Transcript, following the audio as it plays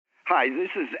Hi, this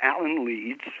is Alan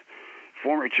Leeds,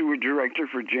 former tour director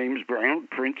for James Brown,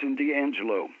 Prince, and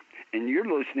D'Angelo, and you're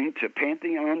listening to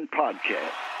Pantheon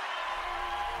Podcast.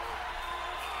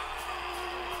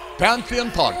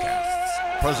 Pantheon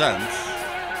Podcasts presents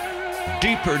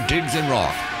Deeper Digs in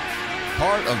Rock,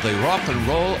 part of the Rock and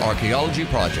Roll Archaeology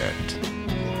Project.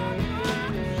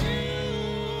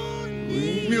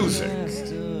 Music,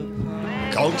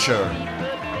 culture,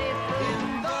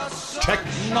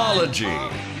 technology,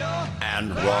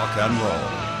 and rock and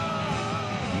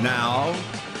roll. Now,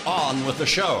 on with the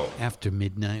show. After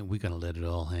midnight, we're going to let it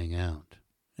all hang out.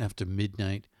 After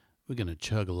midnight, we're going to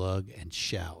chug a lug and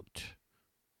shout.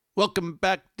 Welcome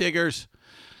back, diggers.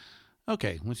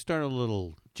 Okay, let's start a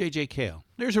little J.J. Cale.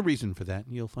 There's a reason for that.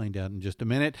 You'll find out in just a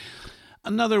minute.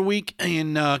 Another week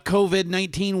in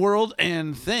COVID-19 world,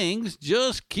 and things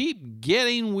just keep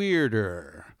getting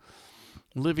weirder.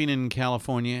 Living in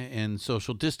California and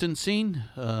social distancing,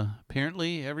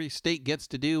 apparently every state gets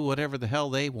to do whatever the hell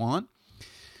they want.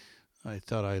 I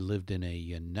thought I lived in a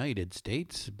United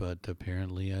States, but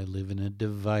apparently I live in a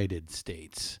divided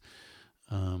states.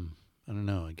 I don't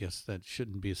know. I guess that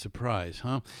shouldn't be a surprise,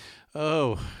 huh?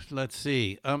 Oh, let's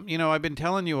see. I've been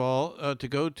telling you all to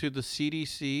go to the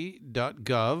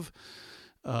cdc.gov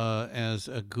as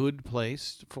a good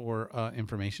place for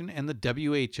information, and the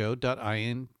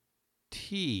who.int.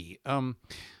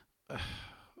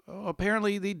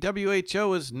 Apparently the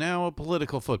WHO is now a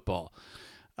political football.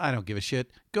 I don't give a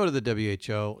shit. Go to the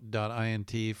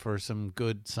who.int for some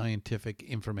good scientific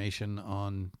information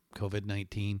on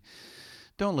COVID-19.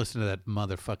 Don't listen to that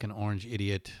motherfucking orange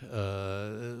idiot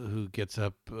who gets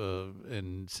up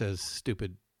and says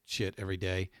stupid shit every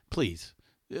day. Please.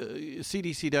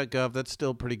 CDC.gov, that's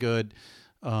still pretty good.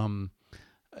 I'm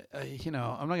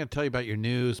not going to tell you about your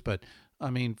news, but I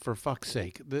mean, for fuck's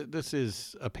sake, this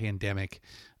is a pandemic.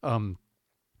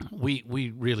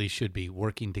 We really should be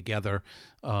working together.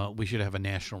 We should have a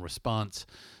national response.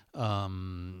 I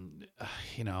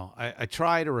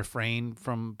try to refrain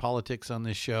from politics on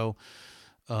this show.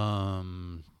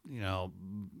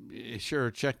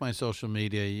 Sure, check my social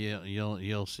media.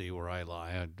 You'll see where I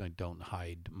lie. I don't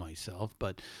hide myself,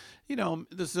 but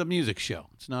this is a music show.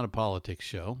 It's not a politics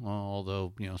show,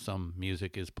 although some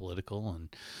music is political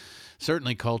and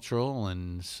certainly cultural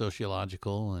and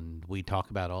sociological, and we talk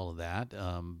about all of that.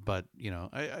 But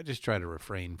I just try to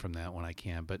refrain from that when I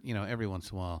can. But every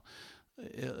once in a while,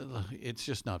 it's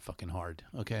just not fucking hard.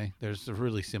 Okay, there's a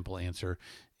really simple answer.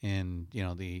 And,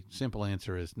 the simple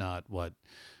answer is not what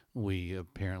we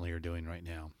apparently are doing right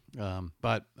now.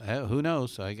 But who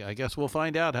knows? I guess we'll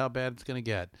find out how bad it's going to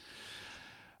get.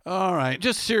 All right.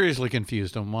 Just seriously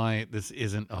confused on why this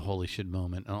isn't a holy shit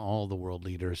moment. And all the world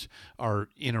leaders are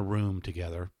in a room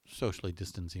together, socially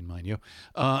distancing, mind you,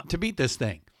 to beat this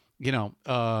thing.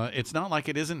 It's not like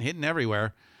it isn't hitting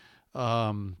everywhere.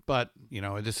 But,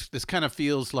 this kind of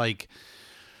feels like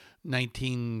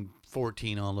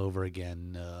 1914 all over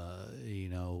again.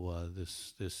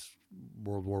 This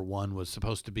World War I was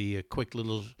supposed to be a quick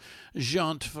little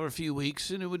jaunt for a few weeks,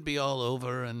 and it would be all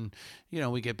over, and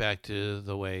we get back to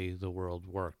the way the world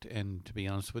worked. And to be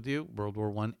honest with you, World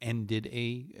War I ended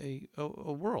a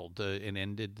world. It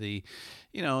ended the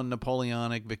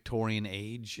Napoleonic Victorian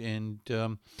age, and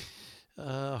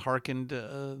hearkened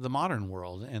the modern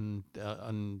world, and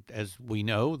as we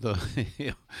know, the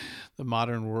the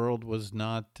modern world was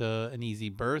not an easy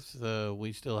birth.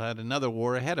 We still had another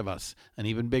war ahead of us, an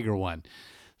even bigger one.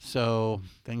 So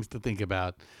things to think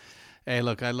about. Hey,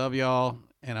 look, I love y'all,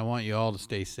 and I want you all to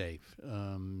stay safe.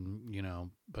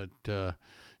 But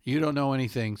you don't know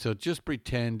anything, so just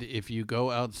pretend if you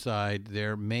go outside,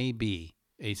 there may be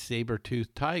a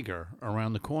saber-toothed tiger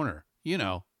around the corner.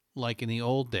 Like in the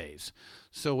old days.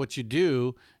 So what you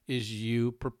do is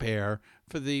you prepare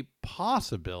for the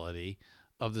possibility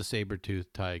of the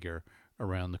saber-toothed tiger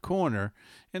around the corner,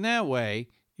 and that way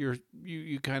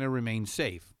you kind of remain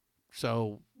safe.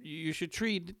 So you should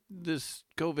treat this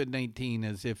COVID-19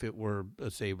 as if it were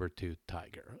a saber-toothed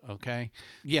tiger, okay?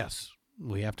 Yes,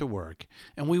 we have to work,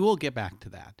 and we will get back to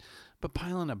that. But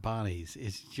piling up bodies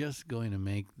is just going to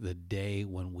make the day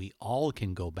when we all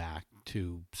can go back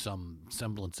to some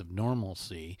semblance of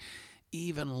normalcy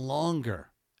even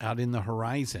longer out in the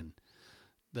horizon.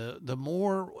 The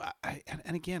more,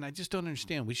 and again, I just don't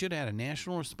understand. We should have had a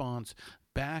national response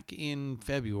back in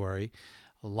February,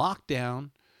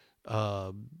 lockdown,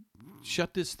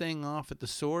 shut this thing off at the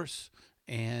source,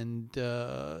 and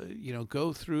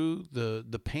go through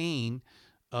the pain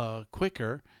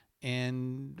quicker,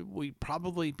 and we'd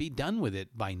probably be done with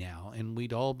it by now, and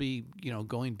we'd all be,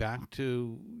 going back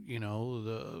to,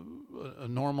 a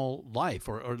normal life,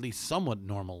 or at least somewhat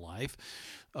normal life.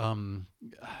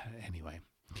 Anyway.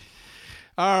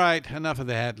 All right, enough of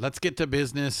that. Let's get to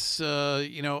business.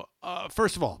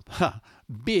 First of all,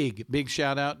 big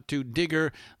shout out to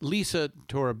digger Lisa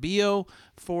Toribio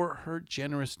for her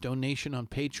generous donation on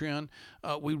Patreon.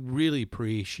 We really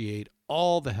appreciate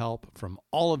all the help from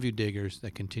all of you diggers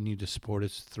that continue to support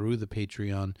us through the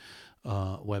Patreon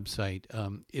website.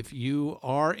 If you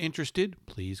are interested,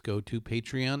 please go to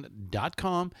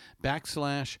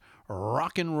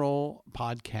patreon.com/rock and roll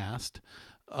podcast.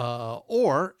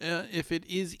 Or if it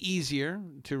is easier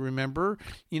to remember,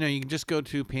 you can just go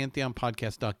to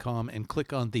pantheonpodcast.com and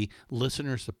click on the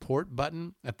listener support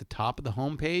button at the top of the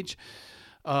homepage.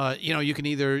 You can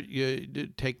either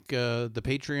take the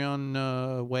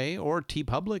Patreon way or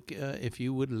TeePublic if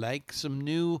you would like some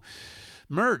new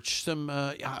merch, some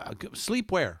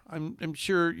sleepwear. I'm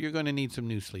sure you're going to need some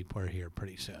new sleepwear here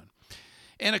pretty soon.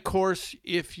 And, of course,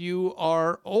 if you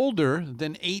are older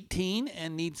than 18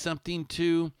 and need something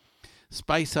to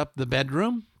spice up the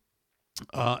bedroom,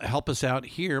 help us out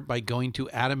here by going to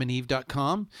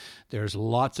adamandeve.com. There's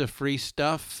lots of free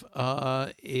stuff.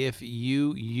 If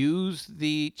you use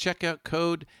the checkout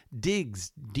code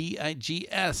DIGS,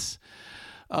 D-I-G-S,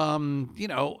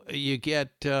 you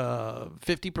get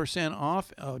 50%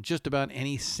 off just about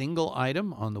any single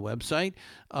item on the website.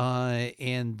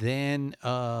 And then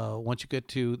once you get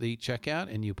to the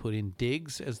checkout and you put in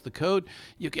DIGS as the code,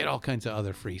 you get all kinds of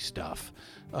other free stuff,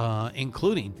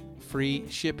 including free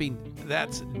shipping.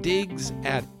 That's DIGS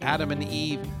at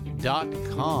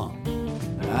adamandeve.com.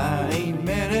 I ain't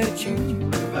mad at you.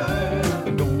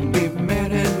 Don't be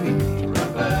mad at me.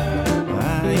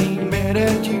 I ain't mad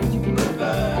at you.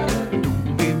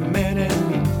 Don't be mad at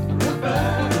me.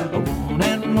 1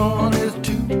 and 1 is 2. 2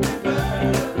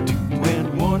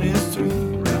 and 1 is 3.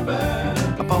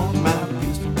 Upon my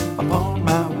pistol, upon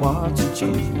my watch and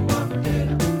chain.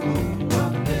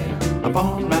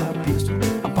 Upon my pistol,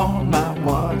 upon my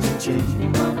watch and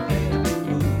chain.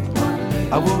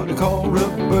 I would have called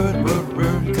Rupert, but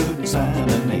Rupert couldn't sign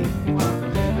a name.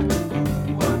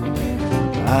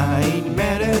 I ain't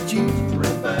mad at you.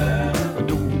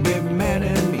 Don't be mad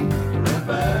at me.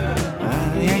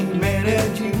 I ain't mad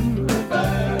at you.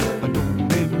 Don't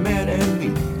be mad at me.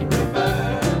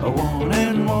 1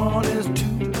 and 1 is 2. 2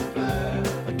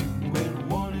 and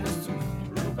 1 is 3.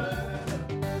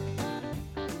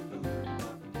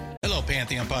 Hello,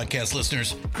 Pantheon Podcast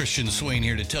listeners. Christian Swain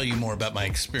here to tell you more about my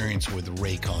experience with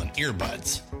Raycon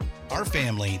earbuds. Our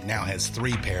family now has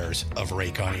 3 pairs of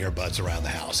Raycon earbuds around the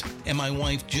house, and my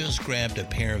wife just grabbed a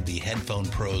pair of the Headphone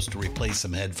Pros to replace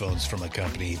some headphones from a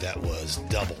company that was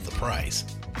double the price.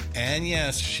 And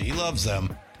yes, she loves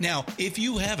them. Now, if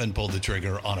you haven't pulled the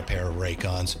trigger on a pair of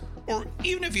Raycons, or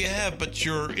even if you have but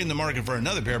you're in the market for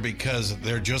another pair because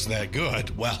they're just that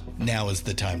good, well, now is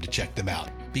the time to check them out,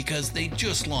 because they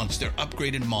just launched their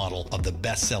upgraded model of the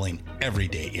best-selling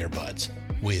everyday earbuds.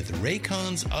 With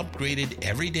Raycon's upgraded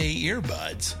everyday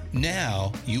earbuds,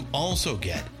 now you also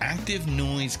get active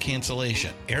noise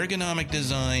cancellation, ergonomic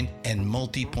design, and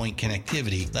multi-point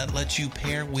connectivity that lets you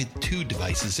pair with 2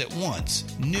 devices at once.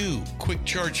 New quick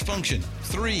charge function,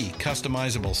 3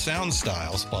 customizable sound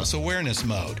styles, plus awareness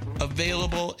mode.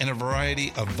 Available in a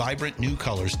variety of vibrant new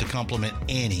colors to complement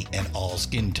any and all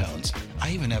skin tones.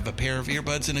 I even have a pair of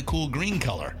earbuds in a cool green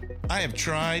color. I have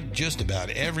tried just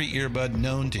about every earbud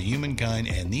known to humankind,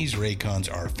 and these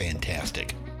Raycons are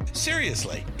fantastic.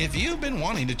 Seriously, if you've been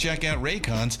wanting to check out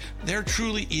Raycons, there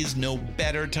truly is no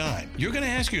better time. You're going to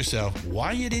ask yourself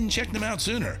why you didn't check them out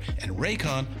sooner, and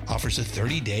Raycon offers a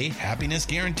 30-day happiness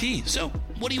guarantee. So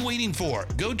what are you waiting for?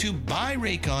 Go to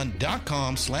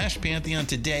buyraycon.com/Pantheon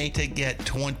today to get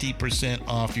 20%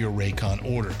 off your Raycon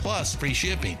order, plus free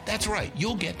shipping. That's right,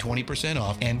 you'll get 20%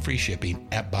 off and free shipping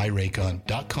at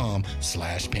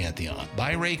buyraycon.com/Pantheon.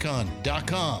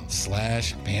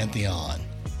 buyraycon.com/Pantheon.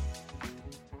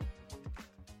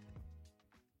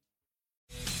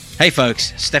 Hey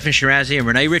folks, Stefan Shirazi and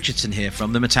Renee Richardson here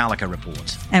from the Metallica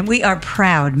Report. And we are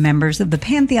proud members of the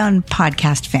Pantheon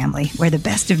podcast family, where the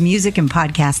best of music and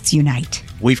podcasts unite.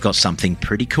 We've got something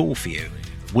pretty cool for you.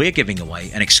 We're giving away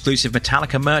an exclusive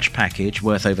Metallica merch package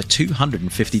worth over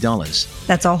 $250.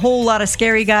 That's a whole lot of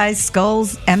Scary Guys,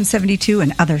 skulls, M72,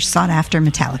 and other sought-after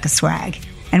Metallica swag.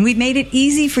 And we've made it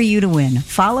easy for you to win.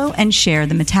 Follow and share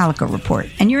the Metallica Report,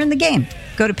 and you're in the game.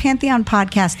 Go to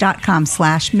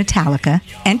pantheonpodcast.com/Metallica,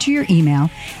 enter your email,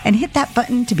 and hit that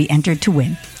button to be entered to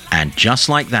win. And just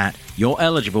like that, you're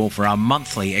eligible for our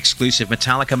monthly exclusive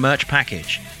Metallica merch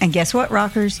package. And guess what,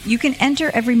 rockers? You can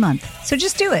enter every month. So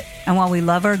just do it. And while we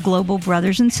love our global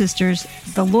brothers and sisters,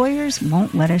 the lawyers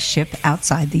won't let us ship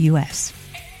outside the U.S.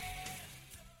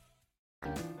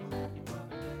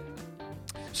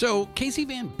 So Casey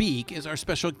Van Beek is our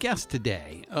special guest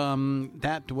today.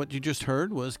 What you just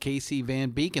heard was Casey Van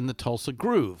Beek and the Tulsa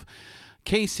Groove.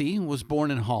 Casey was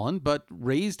born in Holland, but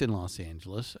raised in Los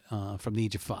Angeles from the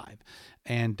age of 5.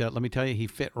 And let me tell you, he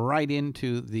fit right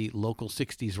into the local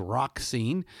 60s rock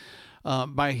scene.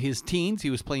 By his teens,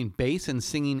 he was playing bass and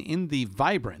singing in the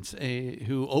Vibrants,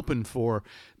 who opened for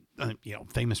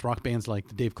famous rock bands like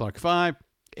the Dave Clark 5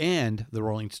 and the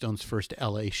Rolling Stones' first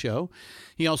LA show.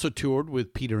 He also toured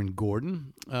with Peter and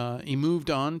Gordon. He moved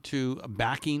on to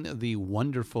backing the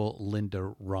wonderful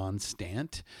Linda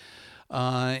Ronstadt.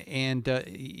 And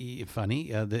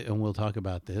we'll talk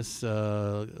about this.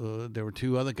 There were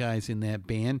 2 other guys in that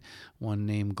band, one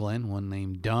named Glenn, one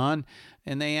named Don,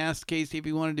 and they asked Casey if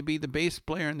he wanted to be the bass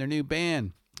player in their new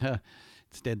band.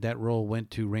 Instead, that role went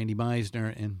to Randy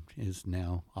Meisner and is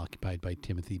now occupied by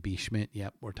Timothy B. Schmidt.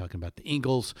 Yep, we're talking about the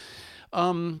Eagles.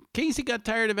 Casey got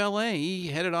tired of L.A. He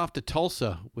headed off to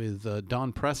Tulsa with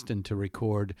Don Preston to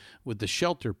record with the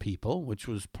Shelter People, which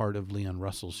was part of Leon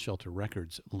Russell's Shelter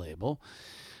Records label.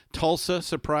 Tulsa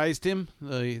surprised him,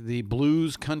 the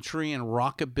blues, country, and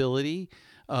rockabilly.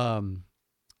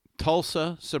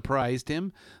 Tulsa surprised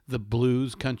him. The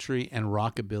blues, country, and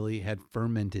rockabilly had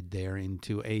fermented there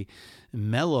into a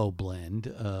mellow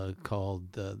blend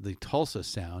called the Tulsa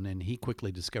Sound, and he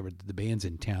quickly discovered that the bands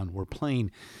in town were playing,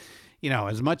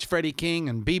 as much Freddie King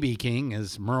and B.B. King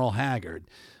as Merle Haggard.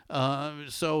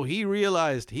 So he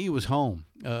realized he was home,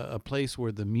 a place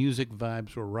where the music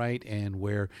vibes were right and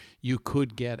where you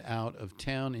could get out of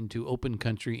town into open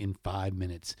country in 5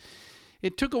 minutes.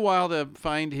 It took a while to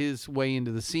find his way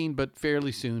into the scene, but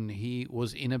fairly soon he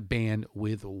was in a band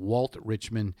with Walt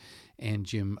Richman and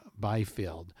Jim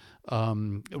Byfield.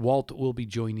 Walt will be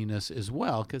joining us as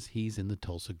well because he's in the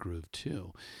Tulsa Groove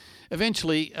too.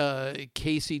 Eventually,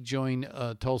 Casey joined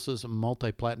Tulsa's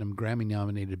multi-platinum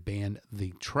Grammy-nominated band,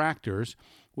 The Tractors,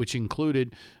 which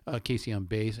included Casey on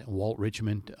bass and Walt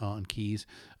Richman on keys,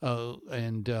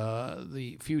 and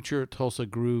the future Tulsa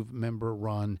Groove member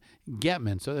Ron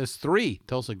Getman. So there's 3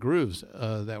 Tulsa Grooves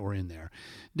that were in there.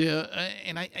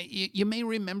 You may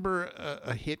remember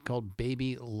a hit called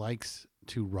Baby Likes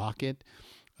to Rock It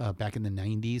back in the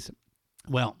 90s.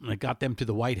 Well, it got them to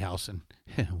the White House, and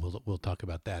we'll talk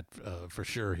about that for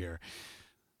sure here.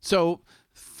 So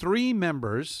 3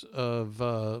 members of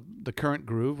the current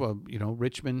Groove,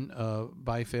 Richman,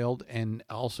 Byfield, and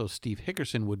also Steve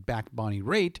Hickerson would back Bonnie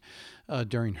Raitt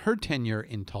during her tenure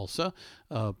in Tulsa,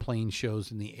 playing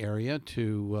shows in the area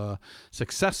to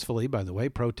successfully, by the way,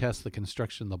 protest the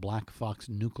construction of the Black Fox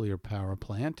nuclear power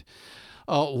plant.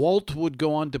 Walt would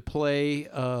go on to play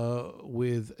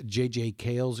with J.J.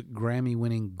 Cale's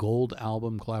Grammy-winning gold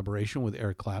album collaboration with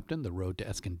Eric Clapton, The Road to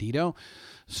Escondido,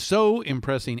 so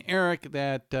impressing Eric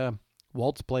that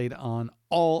Walt's played on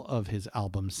all of his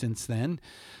albums since then.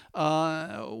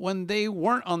 When they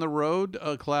weren't on the road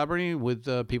collaborating with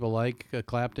people like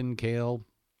Clapton, Cale,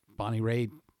 Bonnie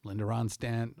Raitt, Linda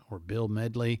Ronstadt, or Bill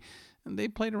Medley, they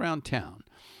played around town.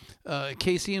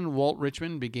 Casey and Walt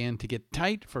Richman began to get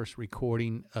tight, first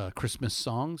recording Christmas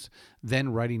songs,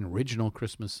 then writing original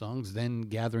Christmas songs, then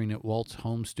gathering at Walt's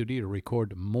home studio to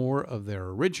record more of their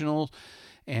originals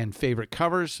and favorite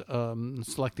covers,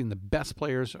 selecting the best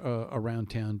players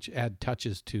around town to add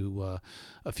touches to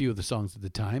a few of the songs at the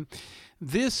time.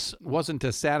 This wasn't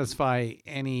to satisfy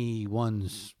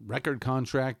anyone's record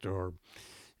contract or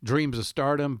dreams of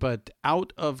stardom, but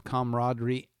out of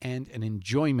camaraderie and an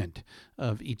enjoyment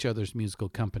of each other's musical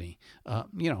company.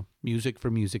 Music for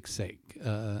music's sake.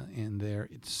 And there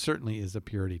it certainly is a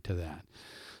purity to that.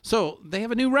 So they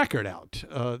have a new record out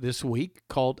this week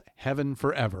called Heaven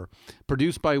Forever,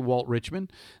 produced by Walt Richman,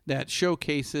 that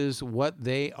showcases what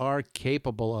they are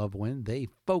capable of when they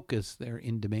focus their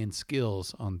in-demand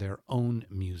skills on their own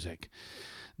music.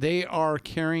 They are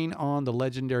carrying on the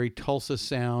legendary Tulsa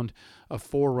sound of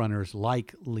forerunners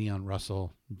like Leon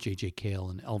Russell, J.J.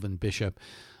 Cale, and Elvin Bishop.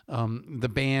 The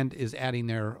band is adding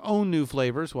their own new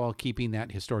flavors while keeping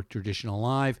that historic tradition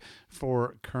alive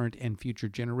for current and future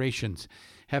generations.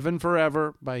 Heaven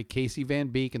Forever by Casey Van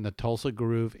Beek and the Tulsa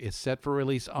Groove is set for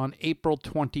release on April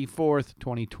 24th,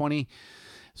 2020.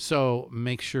 So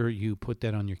make sure you put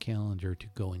that on your calendar to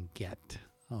go and get.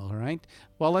 All right.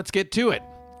 Well, let's get to it.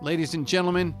 Ladies and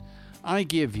gentlemen, I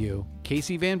give you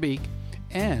Casey Van Beek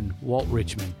and Walt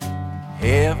Richman.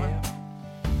 Heaven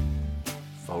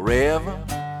forever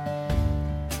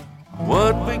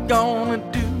What we gonna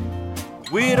do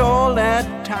with all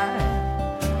that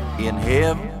time in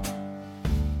heaven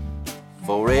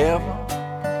forever?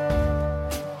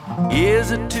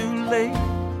 Is it too late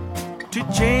to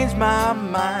change my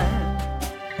mind?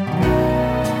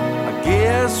 I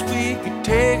guess we could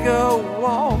take a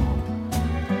walk,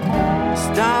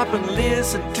 stop and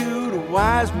listen to the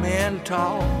wise men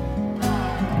talk.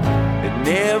 It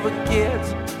never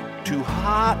gets too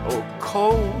hot or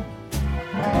cold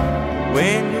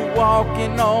when you're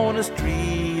walking on a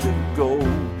street of gold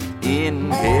in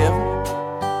heaven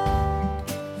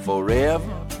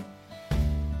forever.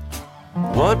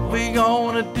 What we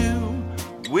gonna do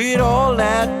with all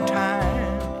that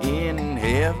time in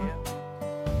heaven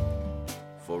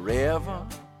forever?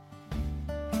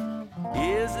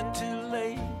 Is it too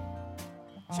late?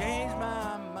 Change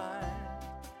my mind.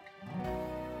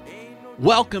 Ain't no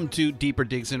Welcome to Deeper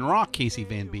Digs in Rock, Casey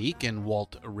Van Beek and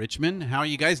Walt Richmond. How are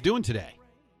you guys doing today?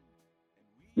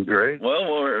 Great.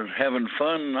 Well, we're having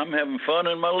fun. I'm having fun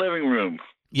in my living room.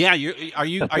 Yeah, are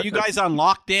you guys on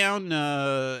lockdown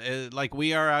like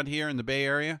we are out here in the Bay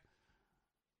Area?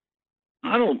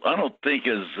 I don't think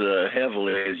as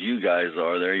heavily as you guys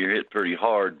are there. You're hit pretty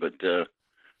hard, but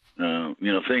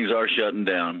things are shutting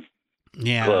down.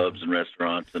 Yeah, clubs and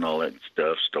restaurants and all that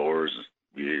stuff, stores.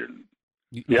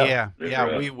 Yeah.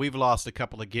 We've lost a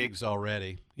couple of gigs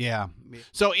already. Yeah.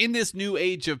 So in this new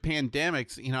age of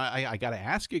pandemics, I got to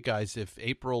ask you guys if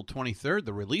April 23rd,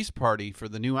 the release party for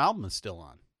the new album is still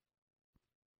on.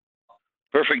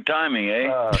 Perfect timing, eh?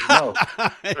 No.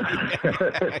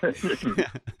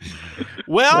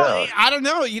 Well, I don't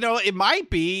know. It might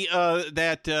be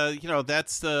that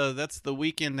that's the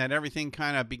weekend that everything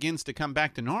kind of begins to come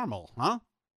back to normal, huh?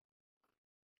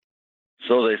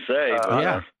 So they say.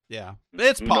 Yeah,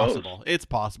 it's Who possible. knows? It's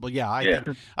possible. Yeah,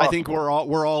 I think we're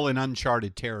all in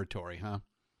uncharted territory, huh?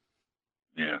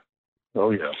 Yeah.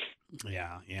 Oh yeah.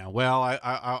 Yeah. Well,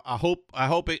 I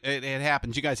hope it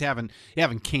happens. You guys haven't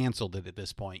canceled it at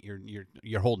this point.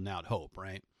 You're holding out hope,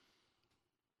 right?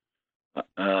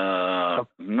 Not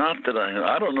that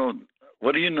I don't know.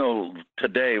 What do you know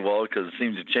today, Walt? Because it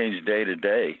seems to change day to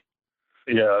day.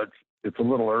 Yeah, it's a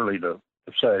little early to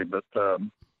say, but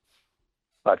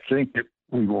I think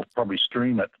we will probably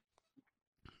stream it.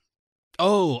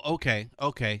 Oh, okay.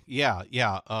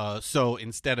 Yeah. So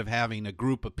instead of having a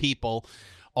group of people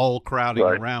all crowding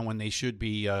around when they should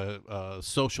be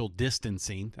social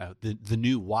distancing, the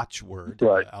new watchword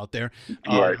out there,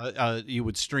 you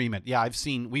would stream it. Yeah,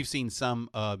 we've seen some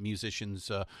musicians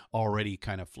already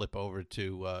kind of flip over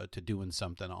to doing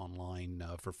something online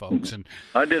for folks. And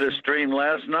I did a stream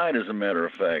last night, as a matter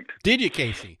of fact. Did you,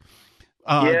 Casey?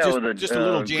 With just a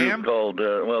little jam group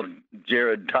called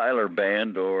Jared Tyler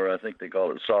Band, or I think they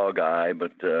call it Saw Guy.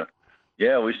 But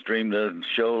we streamed the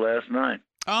show last night.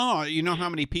 Oh, you know how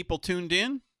many people tuned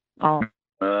in? I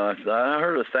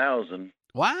heard 1,000.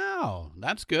 Wow,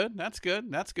 that's good.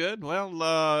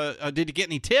 Well, did you get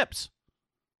any tips?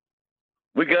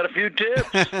 We got a few tips.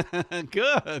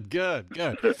 Good.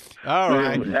 All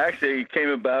right. Actually, it came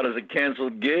about as a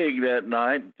canceled gig that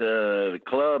night, the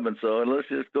club, and so let's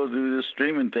just go do this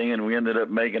streaming thing, and we ended up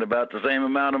making about the same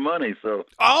amount of money. So.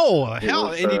 Oh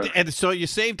hell! And so you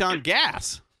saved on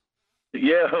gas.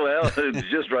 Yeah, well, it's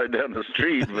just right down the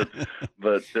street,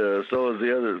 but so is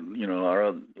the other.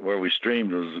 Our where we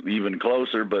streamed was even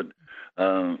closer, but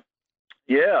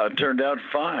it turned out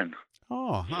fine.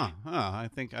 Oh, I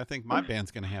think my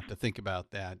band's going to have to think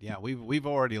about that. Yeah, we've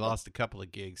already lost a couple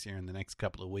of gigs here in the next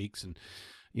couple of weeks, and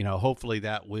hopefully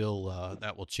that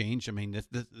will change. I mean,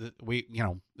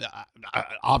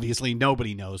 obviously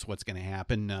nobody knows what's going to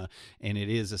happen, and it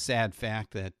is a sad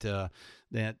fact that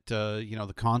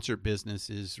the concert business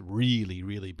is really,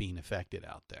 really being affected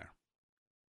out there.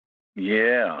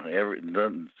 Yeah,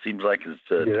 seems like it's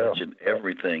touching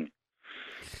everything.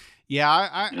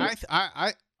 Yeah,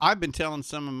 I've been telling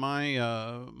some of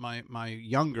my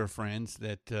younger friends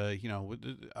that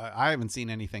I haven't seen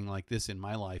anything like this in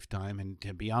my lifetime, and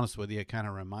to be honest with you, it kind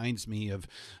of reminds me of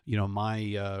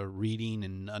my reading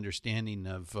and understanding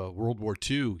of World War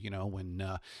II.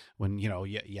 When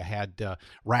you had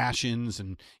rations,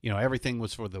 and everything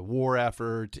was for the war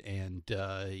effort, and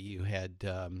you had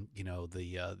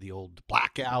the old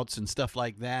blackouts and stuff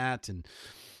like that, and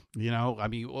I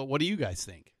mean, what do you guys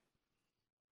think?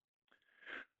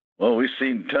 Well, we've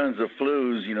seen tons of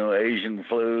flus, Asian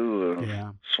flu,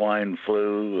 swine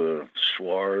flu,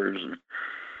 Schwarz,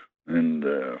 and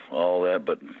all that,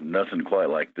 but nothing quite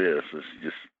like this. It's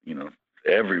just,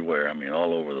 everywhere. I mean,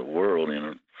 all over the world.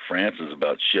 France is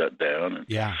about shut down,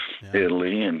 and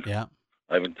Italy, and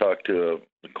I even talked to an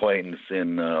acquaintance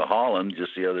in Holland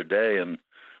just the other day, and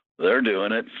they're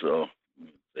doing it, so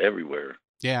everywhere.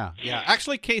 Yeah.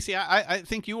 Actually, Casey, I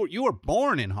think you were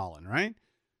born in Holland, right?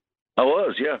 I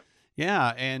was, yeah.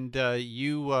 Yeah, and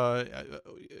you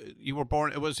were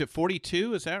born. Was it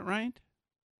 42? Is that right?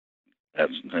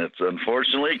 That's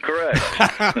unfortunately correct.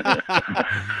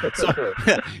 So,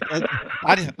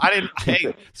 I didn't.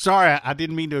 Hey, sorry, I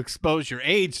didn't mean to expose your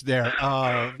age there.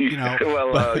 Well,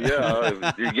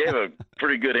 yeah, you gave a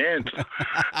pretty good hint.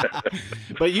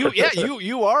 But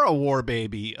you are a war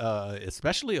baby,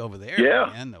 especially over there.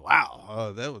 Yeah. Man.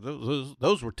 Wow,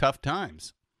 those were tough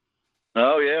times.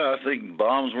 Oh yeah, I think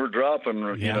bombs were dropping,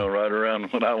 you know, right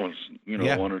around when I was,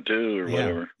 1 or 2 or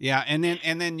whatever. Yeah, and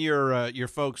then your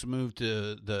folks moved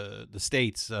to the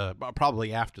States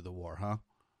probably after the war, huh?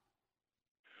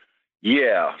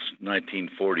 Yeah,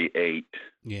 1948.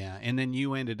 Yeah, and then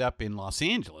you ended up in Los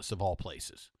Angeles, of all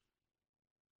places.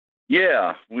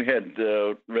 Yeah, we had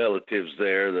relatives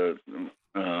there. There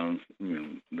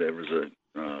was a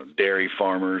dairy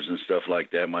farmers and stuff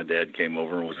like that. My dad came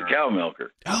over and was a cow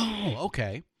milker. Oh,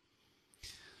 okay.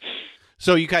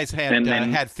 So you guys had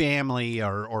had family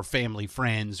or family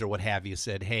friends or what have you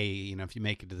said, hey, if you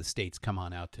make it to the States, come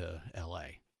on out to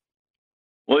L.A.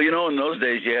 Well, in those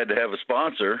days you had to have a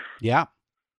sponsor. Yeah.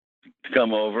 To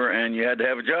come over, and you had to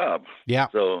have a job. Yeah.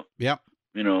 So. Yep.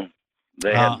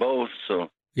 They had both. So.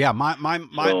 Yeah, my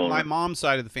mom's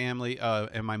side of the family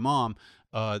and my mom.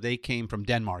 They came from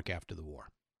Denmark after the war.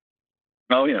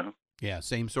 Oh, yeah. Yeah,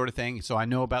 same sort of thing. So I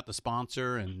know about the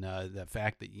sponsor and the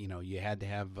fact that, you had to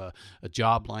have a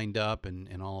job lined up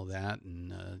and all of that.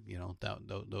 And,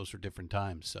 those are different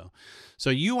times. So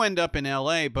you end up in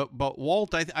L.A., but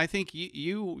Walt, I think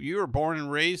you were born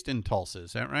and raised in Tulsa.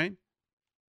 Is that right?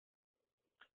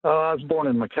 I was born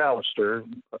in McAllister,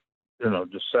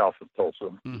 just south of Tulsa.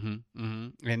 Mm-hmm,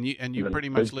 mm-hmm. And you pretty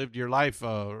much lived your life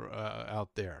out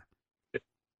there.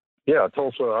 Yeah,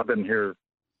 Tulsa. I've been here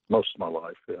most of my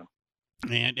life. Yeah.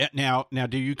 And now,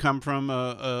 do you come from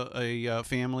a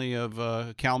family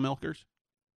of cow milkers?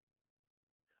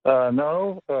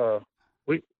 No.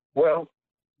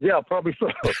 Yeah, probably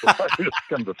so. I just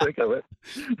come to think of it.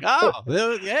 Oh,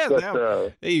 yeah.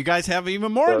 But, hey, you guys have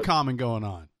even more in common going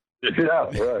on. Yeah,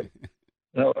 right.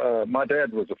 My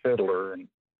dad was a fiddler and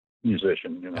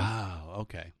musician. Oh,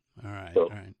 okay. All right.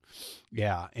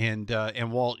 Yeah, and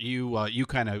Walt, you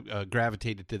kind of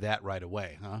gravitated to that right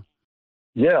away, huh?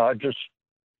 Yeah,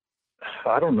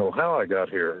 I don't know how I got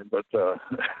here, but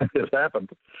it happened.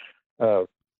 But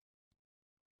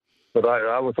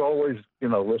I was always,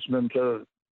 listening to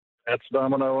Fats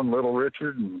Domino and Little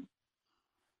Richard and,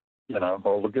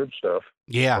 all the good stuff.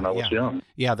 Yeah, when I was young.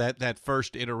 Yeah, that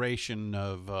first iteration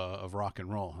of rock and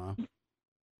roll, huh?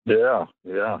 Yeah.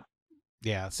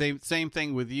 Yeah, same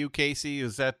thing with you, Casey.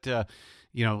 Is that did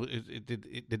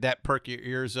that perk your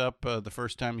ears up the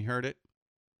first time you heard it?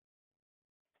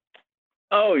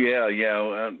 Oh yeah.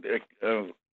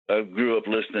 I grew up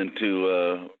listening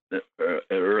to at an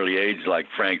early age like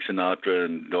Frank Sinatra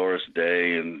and Doris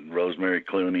Day and Rosemary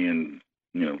Clooney and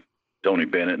Tony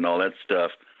Bennett and all that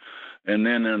stuff. And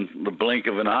then in the blink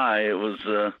of an eye, it was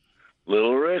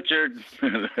Little Richard.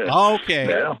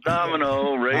 Okay.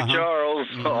 Domino, Ray Charles,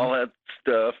 all that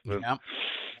stuff. Yeah.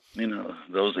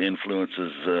 Those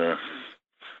influences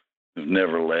have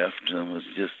never left. It was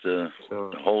just a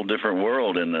whole different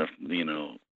world in the, I don't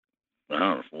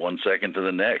know, 1 second to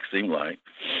the next, seemed like.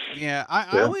 Yeah,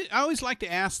 I always like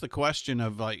to ask the question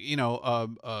of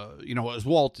as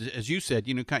Walt, as you said,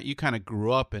 you kind of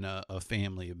grew up in a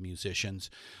family of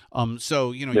musicians,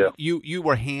 so you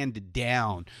were handed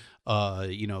down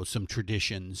some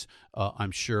traditions.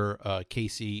 I'm sure,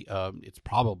 Casey, it's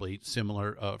probably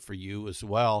similar for you as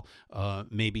well.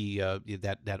 Maybe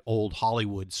that old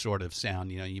Hollywood sort of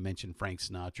sound. You mentioned Frank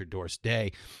Sinatra, Doris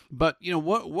Day, but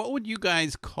what would you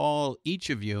guys call each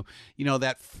of you?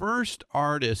 That first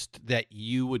artist that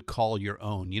you would call your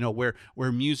own.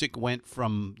 Where music went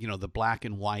from the black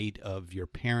and white of your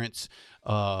parents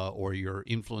or your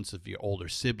influence of your older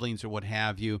siblings or what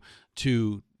have you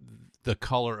to the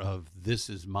color of this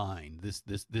is mine. This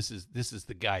is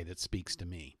the guy that speaks to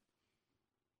me.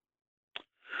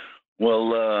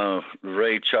 Well,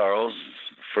 Ray Charles,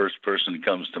 first person that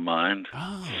comes to mind.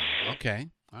 Oh, okay,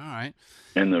 all right.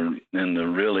 And the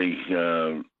really,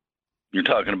 you're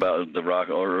talking about the rock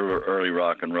or early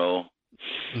rock and roll.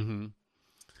 Mm-hmm.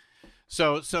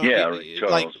 So yeah, Ray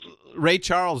Charles. Like Ray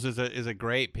Charles is a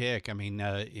great pick. I mean,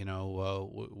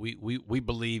 we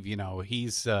believe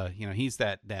he's he's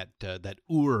that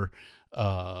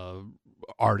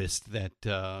artist that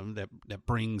that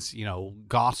brings,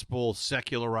 gospel,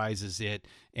 secularizes it,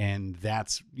 and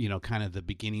that's, kind of the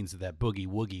beginnings of that boogie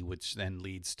woogie, which then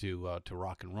leads to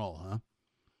rock and roll, huh?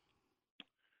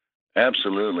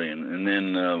 Absolutely, and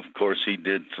then of course he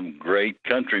did some great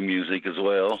country music as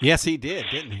well. Yes, he did,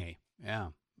 didn't he? Yeah.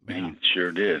 He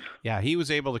sure did. Yeah, he was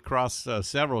able to cross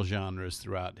several genres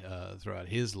throughout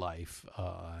his life,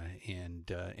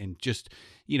 and just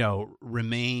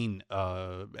remain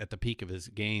at the peak of his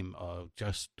game. Up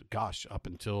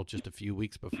until just a few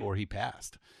weeks before he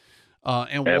passed.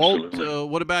 And Absolutely. Walt,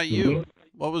 what about you?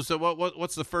 What was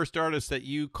what's the first artist that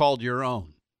you called your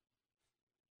own?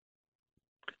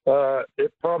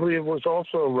 It probably was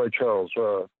also Ray Charles.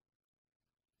 There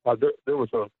was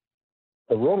a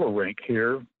roller rink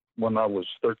here when I was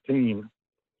 13,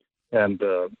 and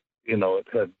it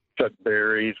had Chuck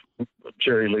Berry,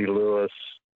 Jerry Lee Lewis,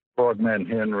 Frogman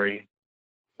Henry.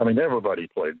 I mean, everybody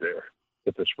played there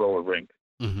at this roller rink.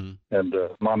 Mm-hmm. And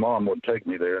my mom would take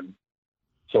me there, and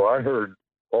so I heard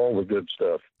all the good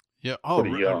stuff. Yeah. Oh,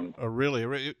 pretty young.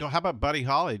 Really? How about Buddy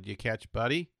Holly? Did you catch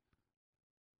Buddy?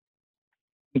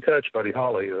 You catch Buddy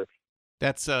Holly.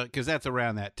 That's because that's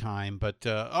around that time. But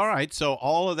all right, so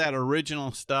all of that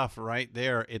original stuff right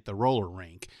there at the roller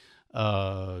rink.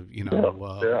 Yeah.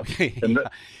 And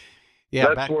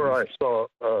that's where I saw.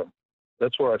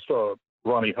 That's where I saw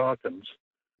Ronnie Hawkins.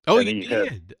 Oh, you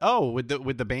did?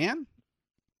 With the band?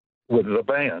 With the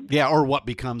band. Yeah, or what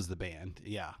becomes the band.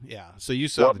 Yeah. So you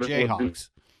saw the Jayhawks.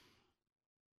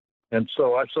 And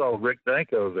so I saw Rick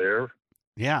Danko there.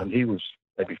 Yeah. And he was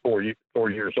maybe 4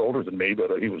 years older than me,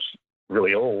 but he was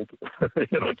really old,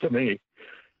 to me.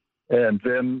 And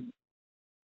then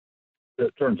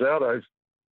it turns out I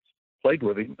played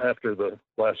with him after the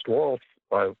last waltz.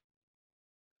 I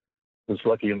was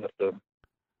lucky enough to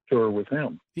tour with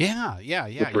him. Yeah,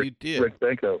 you did. Rick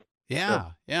Danko.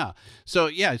 Yeah. So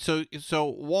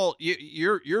Walt,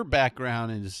 your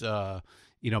background is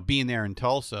being there in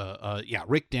Tulsa.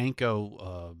 Rick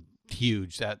Danko,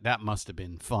 huge. That must have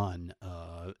been fun.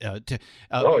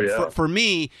 For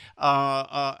me,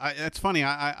 that's funny.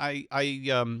 I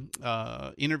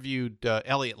interviewed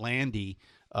Elliot Landy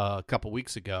a couple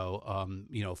weeks ago.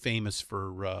 Famous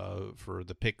for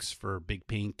the picks for Big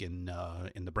Pink and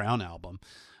the Brown album.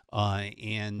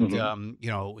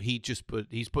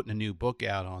 He's putting a new book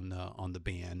out on the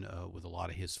band with a lot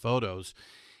of his photos.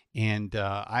 And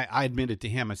I admitted to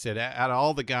him, I said, out of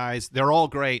all the guys, they're all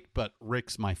great, but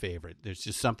Rick's my favorite. There's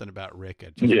just something about Rick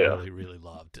I just really, really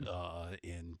loved.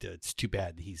 And it's too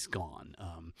bad he's gone.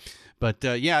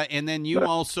 And then you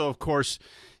also, of course,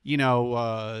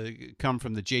 come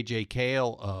from the J.J.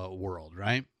 Cale world,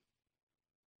 right?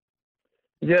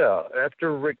 Yeah.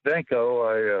 After Rick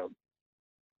Danko,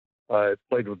 I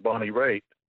played with Bonnie Raitt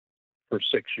for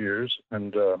 6 years,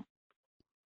 and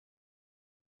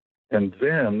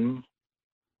then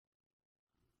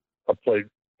I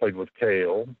played with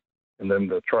Cale, and then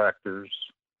the Tractors,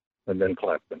 and then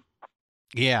Clapton.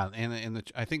 Yeah, and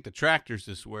I think the Tractors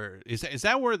is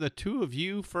that where the two of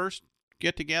you first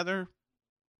get together?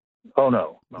 Oh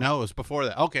no, it was before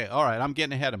that. Okay, all right, I'm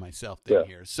getting ahead of myself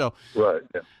here. So right,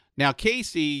 yeah. Now,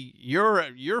 Casey,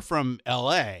 you're from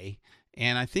L.A.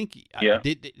 And I think,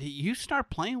 did you start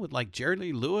playing with like Jerry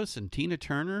Lee Lewis and Tina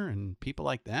Turner and people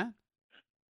like that?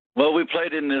 Well, we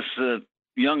played in this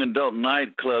young adult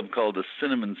nightclub called the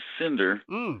Cinnamon Cinder.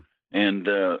 And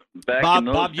back in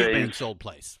those Bob days, Eubank's old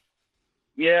place.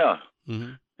 Yeah.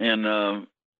 Mm-hmm. And,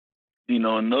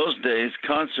 in those days,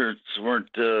 concerts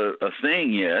weren't a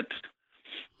thing yet.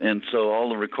 And so all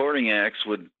the recording acts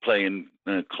would play in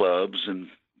clubs and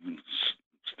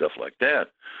stuff like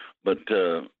that. But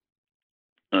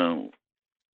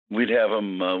we'd have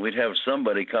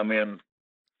somebody come in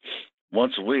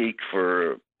once a week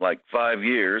for like 5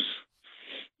 years,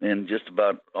 and just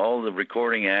about all the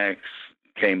recording acts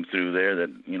came through there that,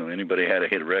 anybody had a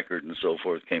hit record and so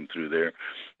forth came through there,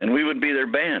 and we would be their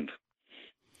band.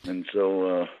 And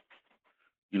so,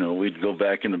 we'd go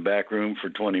back in the back room for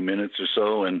 20 minutes or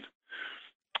so and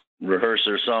rehearse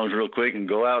their songs real quick and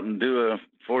go out and do a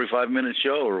 45-minute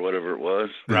show or whatever it was.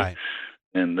 Right.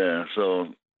 And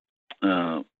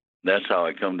that's how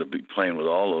I come to be playing with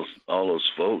all those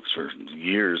folks for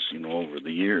years, over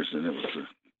the years, and it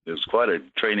was quite a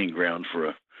training ground for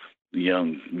a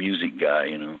young music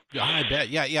guy, I bet,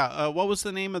 yeah. What was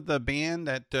the name of the band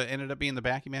that ended up being the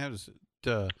backing band? Was it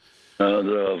the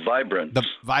Vibrants? The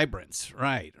Vibrants,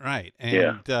 right,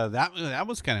 and that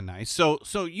was kind of nice.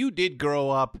 So you did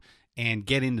grow up and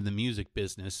get into the music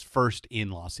business first in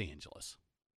Los Angeles.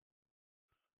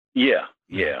 Yeah.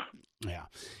 Yeah.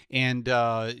 And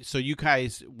so you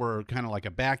guys were kind of like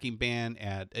a backing band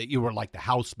you were like the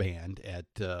house band at.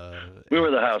 We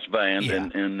were the house band, yeah.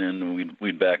 and then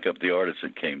we'd back up the artists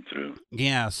that came through.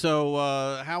 Yeah. So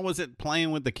how was it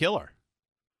playing with the Killer?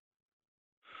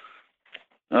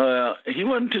 He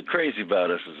wasn't too crazy about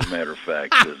us, as a matter of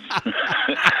fact.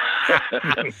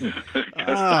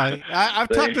 I've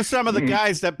talked to some of the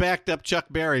guys that backed up Chuck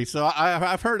Berry, so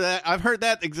I've heard that. I've heard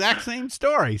that exact same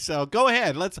story. So go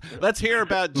ahead. Let's hear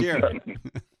about Jerry.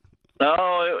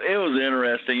 Oh, it was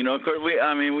interesting. You know, of course,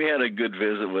 we had a good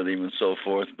visit with him and so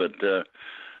forth, but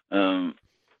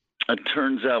it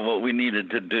turns out what we needed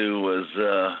to do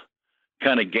was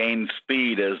kind of gain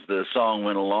speed as the song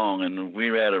went along, and we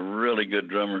had a really good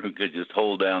drummer who could just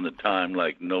hold down the time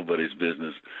like nobody's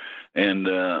business. And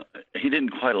he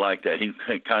didn't quite like that. He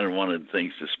kind of wanted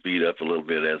things to speed up a little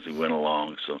bit as he went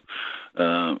along. So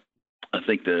I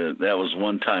think that was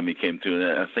one time he came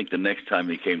through. I think the next time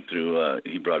he came through,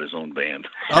 he brought his own band.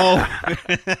 Oh,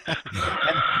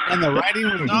 and the writing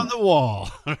was on the wall.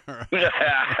 But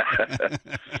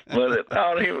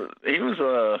he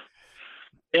was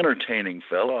entertaining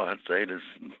fellow, I'd say, to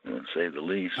say the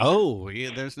least. Oh,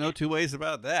 yeah, there's no two ways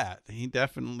about that. He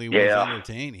definitely was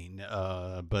entertaining.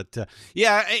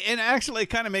 Yeah, and actually it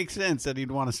kind of makes sense that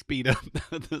he'd want to speed up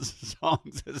the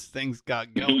songs as things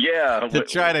got going. Yeah, to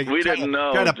try to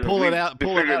pull it out.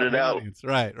 Audience.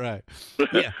 Right.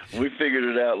 Yeah, we figured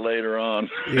it out later on.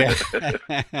 Yeah,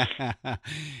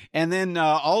 and then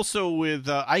also with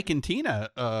Ike and Tina,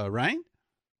 right?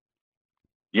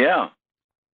 Yeah.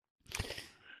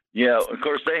 Yeah, of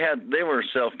course they were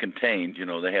self-contained. You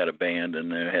know, they had a band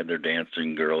and they had their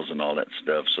dancing girls and all that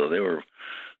stuff. So they were,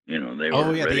 they were.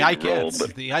 Oh yeah, ready the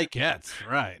Ikeettes, the Ikeettes,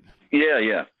 right?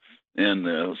 Yeah,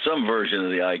 and some version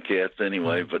of the Ikeettes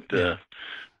anyway. But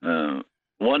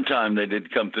one time they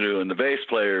did come through, and the bass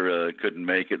player couldn't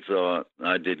make it, so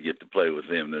I did get to play with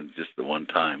them. Just the one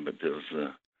time, but it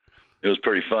was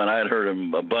pretty fun. I had heard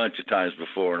them a bunch of times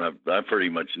before, and I pretty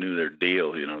much knew their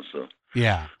deal. So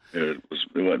yeah. It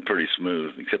went pretty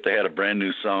smooth, except they had a brand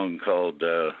new song called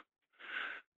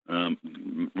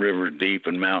River Deep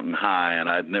and Mountain High, and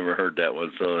I'd never heard that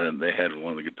one, so they had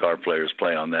one of the guitar players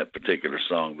play on that particular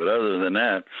song. But other than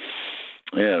that,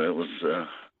 yeah, it was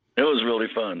really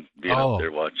fun being up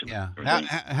there watching. Yeah.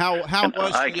 How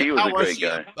was Ike? He was a great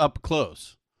guy. Up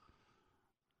close?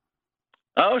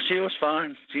 Oh, she was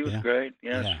fine. She was great.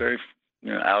 Yeah, it's very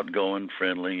outgoing,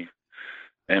 friendly.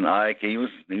 And Ike, he was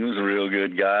a real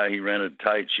good guy. He ran a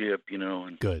tight ship,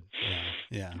 And, good.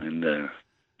 Yeah. And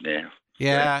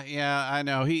Yeah, I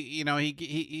know.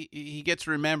 He gets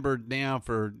remembered now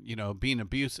for being an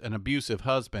abusive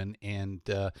husband, and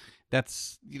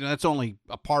that's only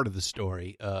a part of the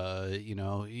story.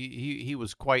 He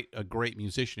was quite a great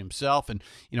musician himself, and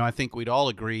I think we'd all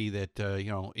agree that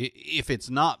if it's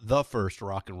not the first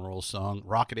rock and roll song,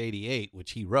 Rocket 88,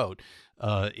 which he wrote,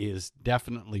 is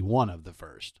definitely one of the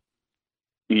first.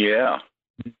 Yeah.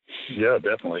 Yeah,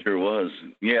 definitely. Sure was.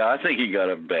 Yeah, I think he got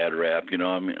a bad rap.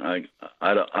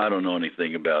 I don't know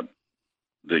anything about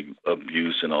the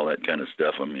abuse and all that kind of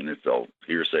stuff. I mean, it's all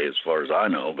hearsay as far as I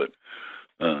know, but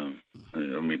to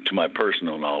my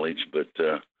personal knowledge. But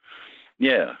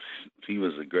yeah, he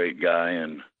was a great guy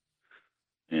and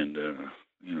a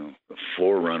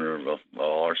forerunner of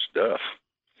all our stuff.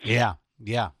 Yeah,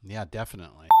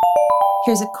 definitely.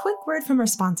 Here's a quick word from our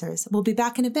sponsors. We'll be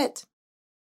back in a bit.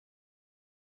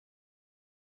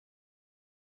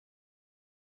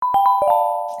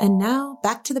 And now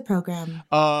back to the program.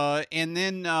 And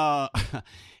then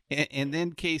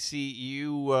Casey,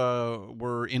 you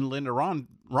were in Linda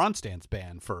Ronstadt's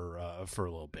band for a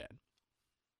little bit.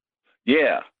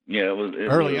 Yeah, it was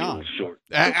early on. It was short.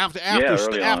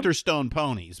 After Stone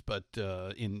Ponies, but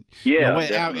I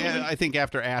think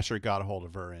after Asher got a hold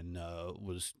of her and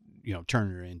was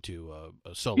turning her into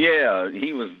a solo. Yeah,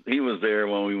 he was there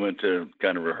when we went to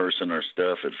kind of rehearsing our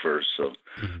stuff at first. So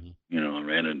I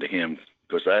ran into him. Of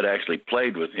course, I'd actually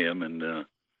played with him, and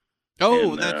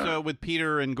that's with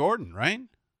Peter and Gordon, right?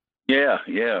 Yeah.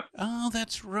 Oh,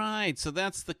 that's right. So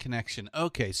that's the connection.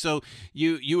 Okay, so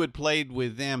you had played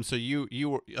with them. So you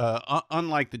were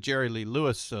unlike the Jerry Lee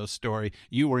Lewis story,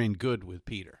 you were in good with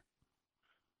Peter.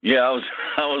 Yeah,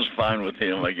 I was fine with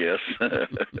him, I guess.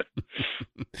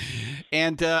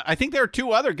 And I think there are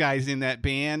two other guys in that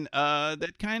band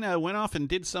that kind of went off and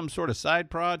did some sort of side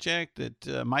project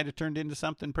that might have turned into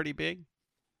something pretty big.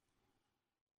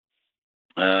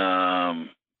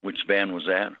 Which band was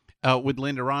that? With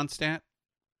Linda Ronstadt.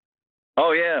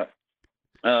 Oh yeah.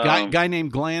 Guy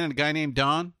named Glenn and a guy named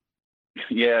Don.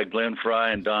 Yeah, Glenn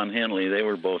Fry and Don Henley, they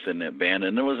were both in that band.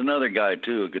 And there was another guy,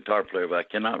 too, a guitar player, but I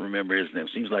cannot remember his name.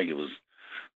 Seems like it was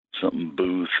something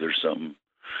Booth or something.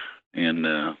 And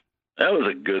that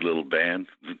was a good little band,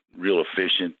 real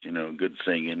efficient, good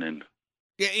singing. And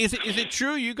yeah, is it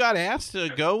true you got asked to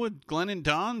go with Glenn and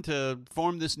Don to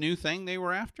form this new thing they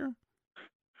were after?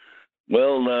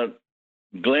 Well,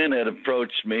 Glenn had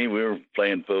approached me. We were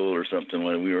playing pool or something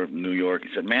when we were in New York. He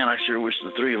said, "Man, I sure wish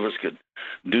the three of us could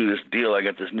do this deal. I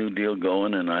got this new deal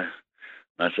going." And I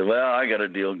said, "Well, I got a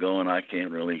deal going. I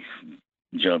can't really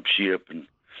jump ship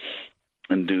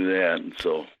and do that." And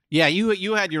so yeah,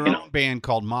 you had your own band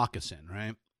called Moccasin,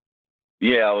 right?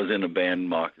 Yeah, I was in a band,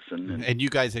 Moccasin. And you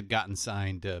guys had gotten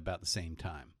signed about the same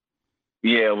time.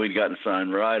 Yeah, we'd gotten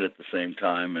signed right at the same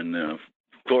time. And, of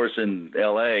course, in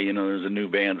L.A., there's a new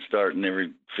band starting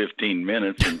every 15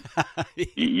 minutes. And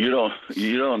you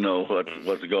don't know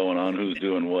what's going on, who's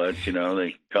doing what.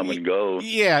 They come and go.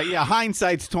 Yeah,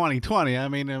 hindsight's 20/20. I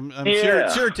mean,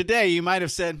 I'm sure today you might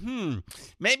have said,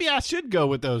 maybe I should go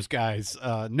with those guys,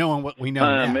 knowing what we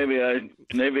know now.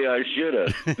 Maybe I should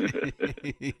have.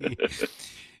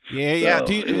 Yeah.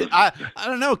 So, I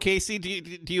don't know, Casey.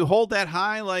 Do you hold that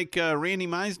high like Randy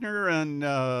Meisner and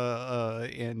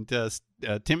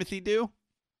Timothy do?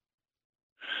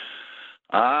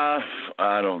 I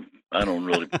don't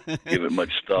really give it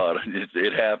much thought.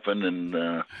 It happened,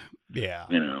 and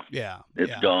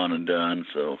it's gone and done.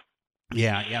 So.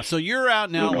 Yeah. So you're out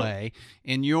in L.A.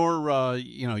 and you're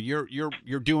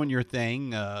doing your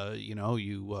thing.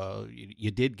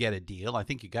 You did get a deal. I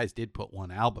think you guys did put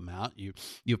one album out.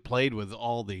 You've played with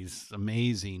all these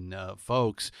amazing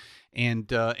folks, and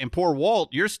poor Walt,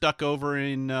 you're stuck over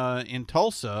in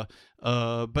Tulsa,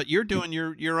 but you're doing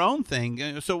your own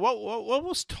thing. So what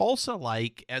was Tulsa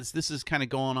like as this is kind of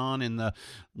going on in the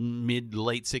mid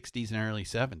late '60s and early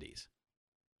 '70s?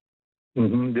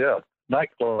 Mm-hmm, yeah,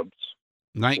 nightclubs.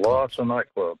 Lots of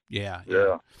nightclubs. Yeah.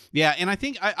 And I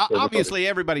think obviously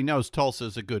everybody knows Tulsa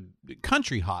is a good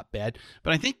country hotbed,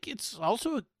 but I think it's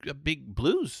also a big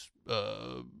blues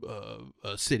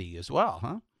city as well,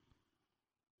 huh?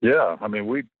 Yeah, I mean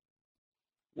we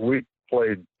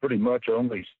played pretty much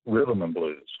only rhythm and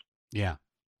blues. Yeah.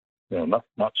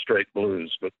 Not straight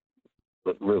blues, but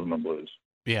rhythm and blues.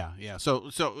 Yeah. So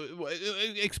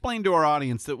explain to our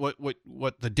audience that what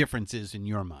the difference is in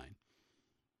your mind.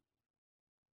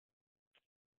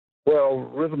 Well,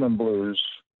 rhythm and blues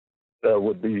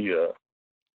would be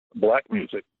black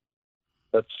music.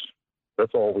 That's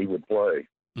all we would play.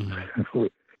 Mm-hmm.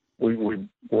 we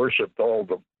worshipped all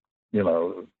the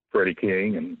Freddie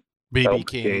King and B.B.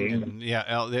 King and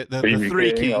the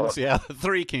Three Kings. The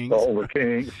Three Kings. All the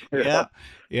Kings.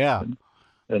 Yeah.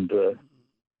 And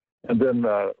then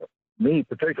me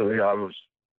particularly, I was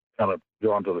kind of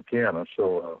drawn to the piano,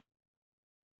 so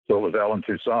it was Alan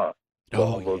Toussaint.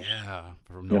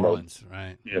 From New Orleans,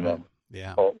 right?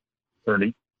 Yeah.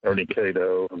 Ernie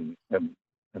Cato and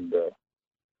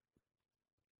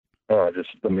just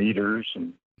the meters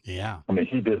and I mean,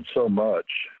 he did so much.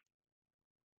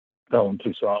 Alan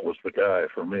Toussaint was the guy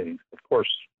for me. Of course,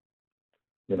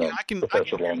 I can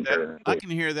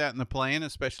hear that in the playing,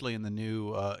 especially in the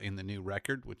new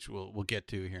record, which we'll get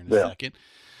to here in a second.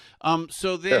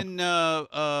 So then,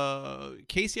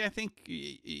 Casey, I think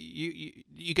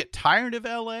you get tired of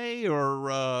L.A.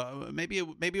 or maybe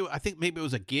it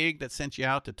was a gig that sent you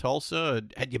out to Tulsa.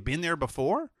 Had you been there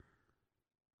before?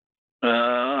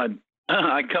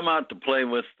 I come out to play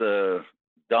with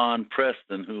Don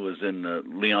Preston, who was in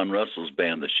Leon Russell's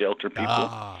band, the Shelter People.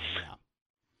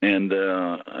 And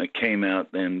I came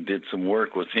out and did some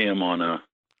work with him on a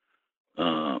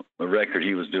record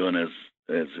he was doing as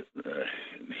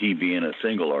he being a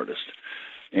single artist,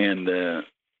 and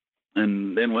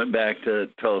then went back to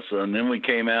Tulsa, and then we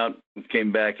came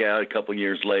back out a couple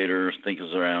years later. I think it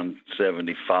was around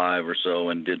 75 or so,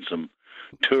 and did some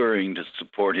touring to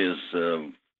support his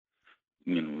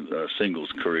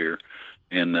singles career,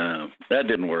 and that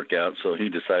didn't work out. So he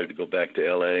decided to go back to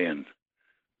L.A. and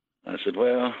I said,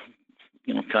 well,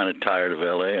 kind of tired of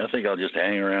L.A. I think I'll just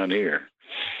hang around here.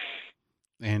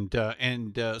 And so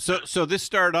this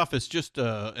started off as just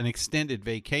an extended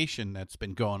vacation that's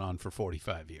been going on for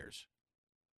 45 years.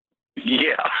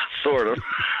 Yeah, sort of.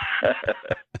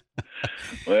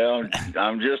 Well,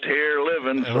 I'm just here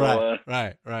living. So,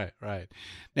 right.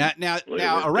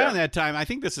 Now around that time, I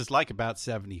think this is like about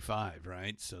 75,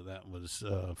 right? So that was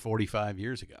 45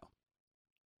 years ago.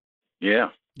 Yeah.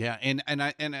 Yeah, and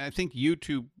I think you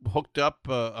two hooked up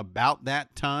about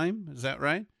that time. Is that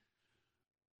right?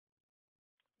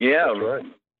 Yeah, right.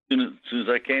 As soon as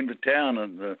I came to town,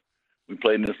 and we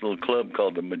played in this little club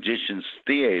called the Magician's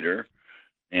Theater,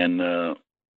 and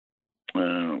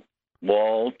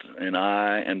Walt and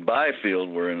I and Byfield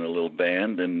were in a little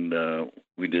band, and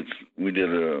we did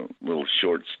a little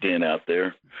short stint out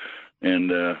there, and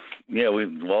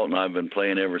Walt and I have been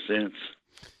playing ever since.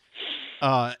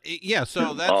 So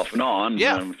that's off and on.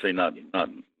 Yeah, I would say not.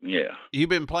 Yeah, you've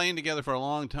been playing together for a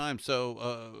long time.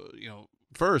 So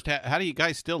first, how do you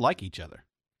guys still like each other?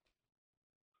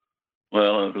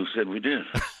 Well, who said we did?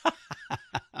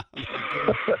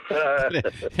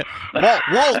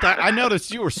 Walt, I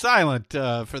noticed you were silent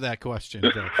for that question.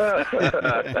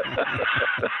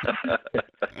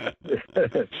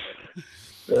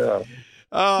 Yeah.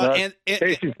 And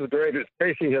Casey's the greatest.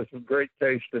 Casey has some great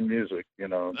taste in music, you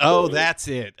know. Oh, that's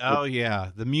it. Oh, yeah,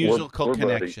 the musical we're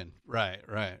connection. Right.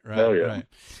 Oh, yeah. Right.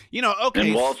 You know, okay.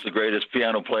 And Walt's the greatest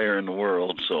piano player in the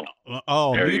world, so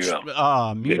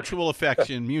mutual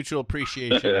affection, mutual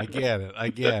appreciation. I get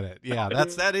it. Yeah,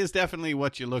 that is definitely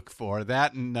what you look for.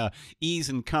 That and ease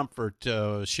and comfort,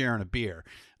 sharing a beer,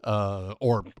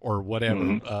 or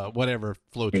whatever, whatever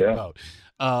floats your boat.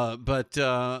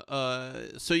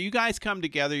 So you guys come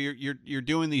together. You're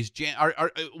doing these jam.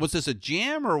 Was this a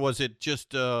jam, or was it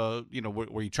just were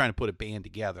you trying to put a band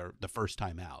together the first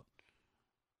time out?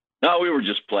 No, we were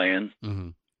just playing. Mm-hmm.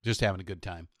 Just having a good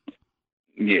time.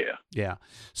 Yeah.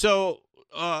 So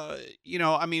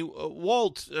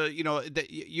Walt,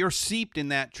 you're seeped in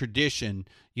that tradition.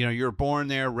 You're born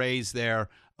there, raised there.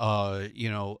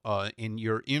 In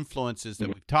your influences that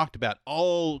we've talked about,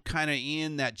 all kind of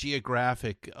in that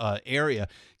geographic area.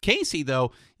 Casey,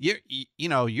 though,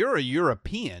 you're a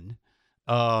European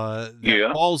that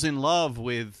falls in love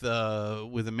with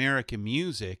American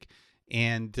music,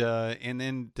 and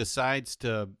then decides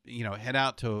to head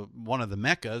out to one of the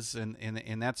meccas,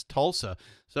 and that's Tulsa.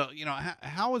 So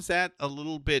how is that a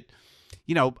little bit?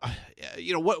 What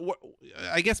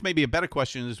I guess maybe a better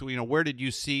question is where did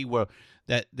you see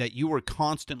that you were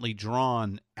constantly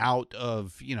drawn out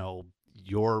of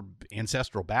your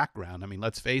ancestral background? I mean,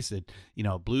 let's face it,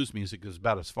 blues music is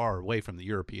about as far away from the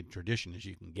European tradition as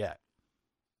you can get.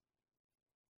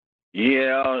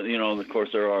 Yeah, of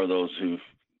course there are those who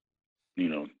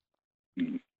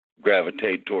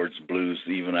gravitate towards blues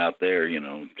even out there,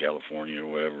 California or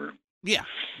whatever. Yeah.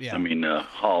 I mean,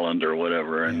 Holland or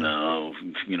whatever, and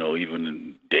even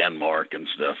in Denmark and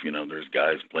stuff. There's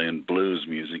guys playing blues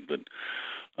music, but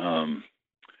I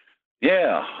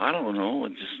don't know.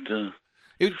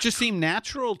 It just seemed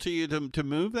natural to you to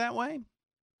move that way.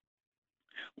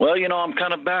 Well, I'm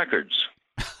kind of backwards.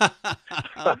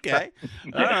 Okay.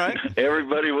 All right.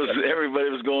 Everybody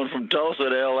was going from Tulsa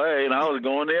to L.A., and I was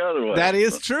going the other way. That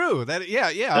is true.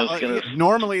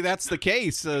 Normally that's the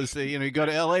case. You go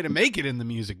to L.A. to make it in the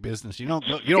music business. You don't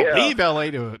leave L.A.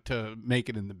 to make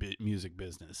it in the music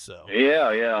business. So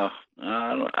yeah.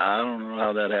 I don't know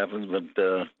how that happens, but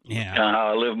kind of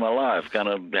how I live my life, kind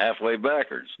of halfway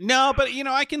backwards. No, but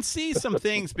I can see some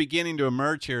things beginning to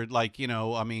emerge here. Like we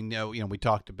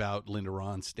talked about Linda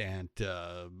Ronstadt,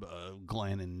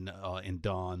 Glenn and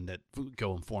Don that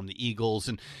go and form the Eagles,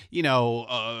 and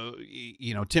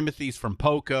Timothy's from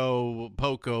Poco,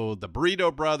 the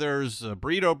Burrito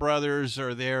Brothers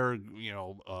are there,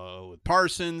 with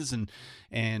Parsons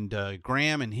and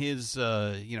Graham and his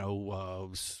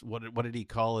what did he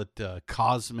call it,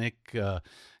 cosmic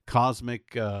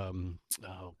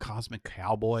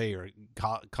cowboy or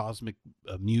cosmic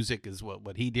music is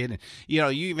what he did. And you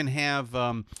even have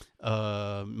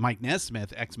Mike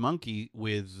Nesmith, ex-Monkey,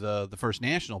 with the First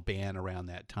National Band around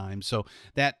that time. So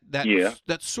that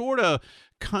sort of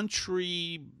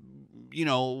country,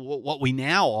 what we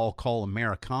now all call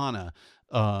Americana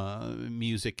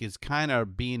music is kind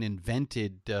of being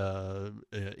invented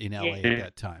in LA at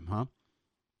that time, huh?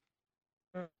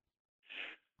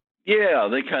 Yeah,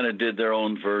 they kind of did their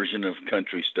own version of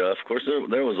country stuff. Of course,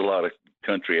 there was a lot of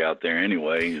country out there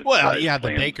anyway. Well,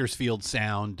 the Bakersfield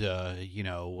sound,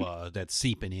 that's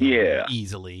seeping in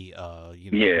easily,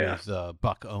 with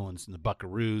Buck Owens and the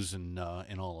Buckaroos and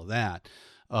all of that.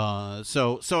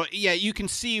 You can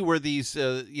see where these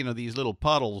these little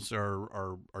puddles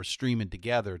are streaming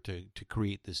together to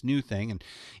create this new thing. And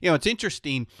it's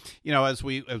interesting, as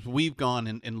we've gone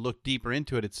and looked deeper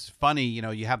into it, it's funny,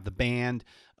 you have the band,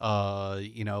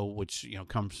 which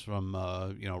comes from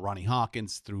Ronnie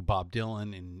Hawkins through Bob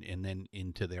Dylan and then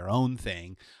into their own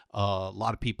thing. A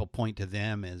lot of people point to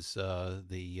them as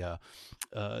the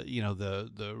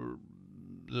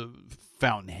the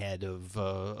fountainhead of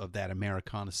that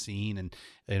Americana scene, and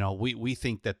we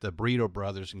think that the Brito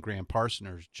brothers and Graham Parsons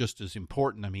are just as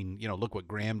important. I mean, look what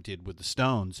Graham did with the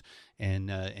Stones,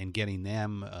 and getting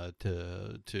them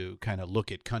to kind of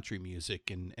look at country music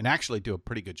and actually do a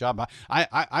pretty good job.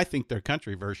 I think their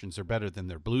country versions are better than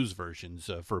their blues versions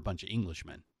for a bunch of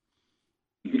Englishmen.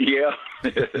 Yeah.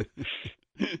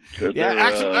 Yeah,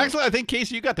 actually, I think,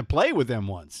 Casey, you got to play with them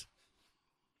once.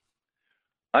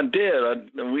 I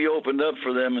did. We opened up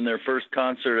for them in their first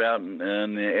concert out in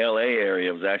the L.A.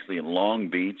 area. It was actually in Long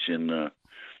Beach, and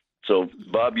so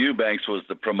Bob Eubanks was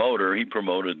the promoter. He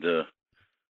promoted a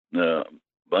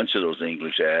bunch of those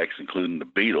English acts, including the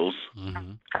Beatles,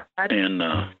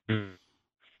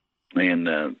 and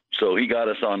so he got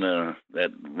us on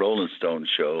that Rolling Stone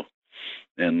show,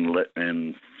 and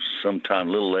sometime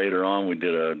a little later on, we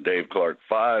did a Dave Clark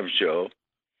 5 show,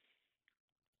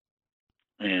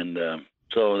 and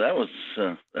so that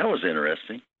was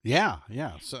interesting. Yeah.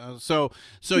 So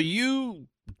you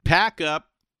pack up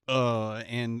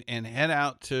and head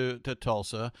out to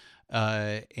Tulsa,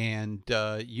 and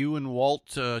you and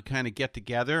Walt kind of get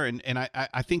together, and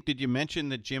I think, did you mention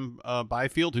that Jim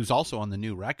Byfield, who's also on the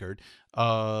new record,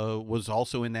 was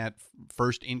also in that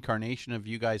first incarnation of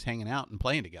you guys hanging out and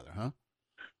playing together, huh?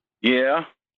 Yeah,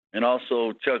 and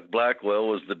also Chuck Blackwell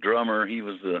was the drummer. He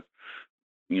was the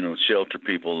Shelter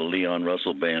People, the Leon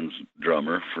Russell Band's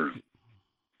drummer for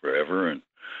forever, and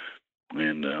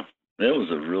it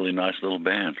was a really nice little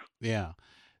band. Yeah.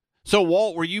 So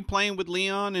Walt, were you playing with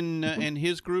Leon and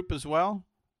his group as well?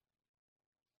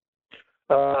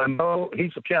 No,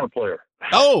 he's a piano player.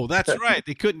 Oh, that's right.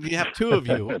 They couldn't have two of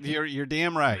you. You're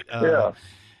damn right. Yeah.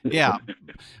 Yeah,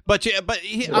 but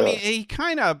he, I mean, he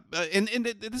kind of, and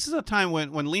this is a time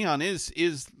when Leon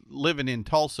is living in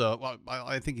Tulsa. Well,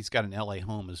 I think he's got an LA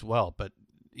home as well, but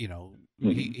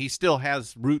he still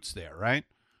has roots there, right?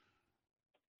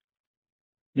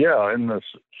 Yeah, in the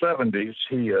 70s,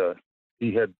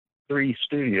 he had 3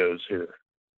 studios here,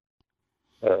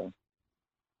 and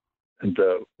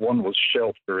one was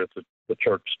Shelter at the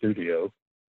church studio,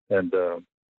 and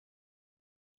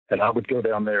I would go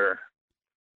down there.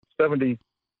 72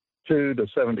 to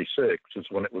 76 is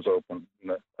when it was open.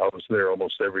 I was there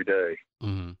almost every day,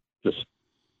 just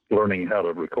learning how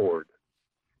to record.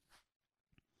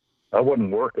 I wasn't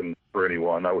working for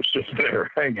anyone. I was just there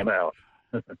hanging out.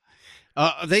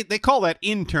 They call that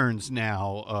interns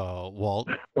now, Walt.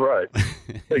 Right.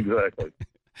 Exactly.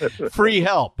 Free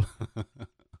help.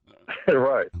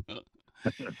 Right.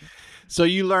 So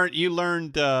you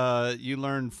learned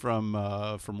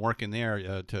from working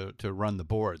there to run the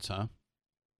boards, huh?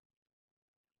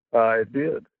 I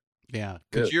did. Yeah,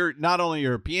 because you're not only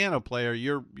a piano player,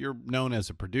 you're known as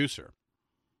a producer.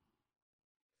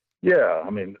 Yeah, I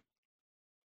mean,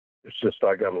 it's just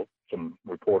I got some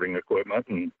recording equipment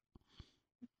and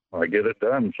I get it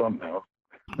done somehow.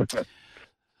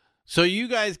 So you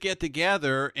guys get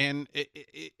together, and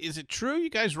is it true you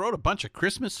guys wrote a bunch of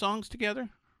Christmas songs together?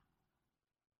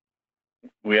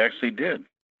 We actually did.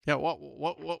 Yeah.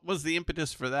 What was the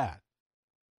impetus for that?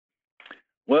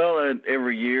 Well,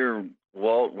 every year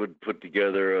Walt would put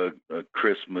together a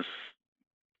Christmas,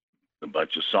 a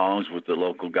bunch of songs with the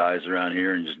local guys around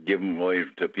here, and just give them away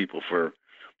to people for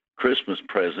Christmas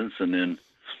presents. And then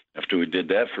after we did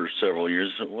that for several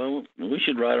years, well, we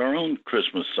should write our own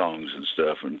Christmas songs and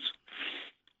stuff. And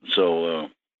so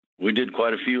we did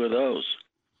quite a few of those.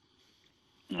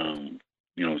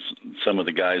 Some of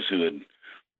the guys who had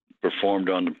performed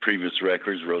on the previous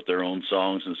records wrote their own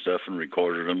songs and stuff and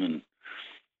recorded them,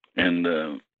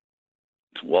 and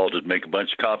Walt would make a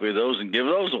bunch of copies of those and give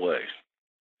those away.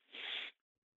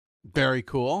 Very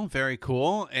cool, very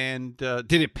cool. And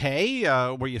did it pay?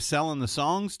 Were you selling the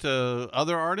songs to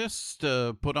other artists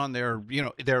to put on their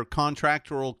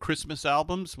contractual Christmas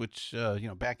albums, which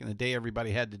back in the day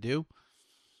everybody had to do?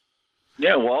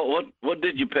 Yeah, Walt, what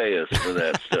did you pay us for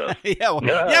that stuff?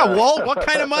 yeah, Walt, what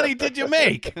kind of money did you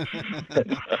make?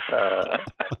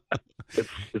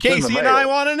 Casey and I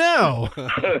want to know.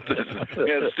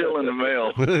 It's still in the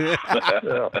mail.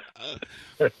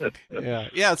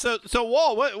 Yeah. So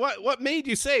Walt, what made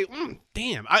you say,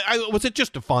 damn? I was it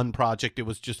just a fun project? It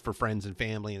was just for friends and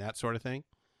family and that sort of thing.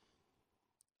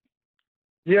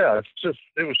 Yeah, it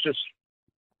was just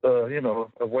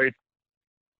a way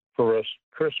for us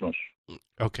Christmas.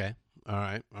 Okay. All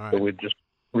right. So we'd just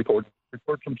record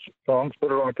some songs, put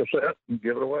it on a cassette, and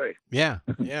give it away. Yeah.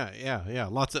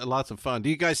 Lots of fun. Do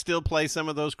you guys still play some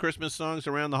of those Christmas songs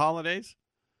around the holidays?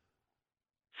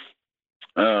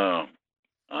 I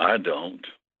don't.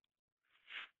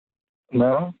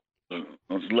 No. I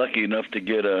was lucky enough to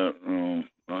get a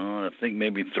I think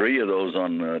maybe 3 of those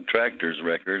on Tractor's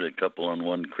record, a couple on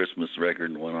one Christmas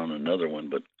record and one on another one.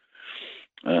 But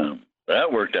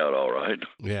that worked out all right.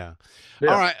 Yeah.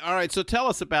 Yeah. All right. So tell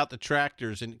us about the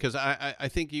Tractors, and because I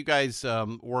think you guys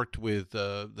worked with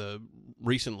the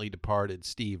recently departed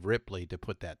Steve Ripley to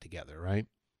put that together, right?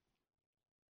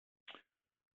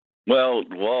 Well,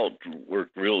 Walt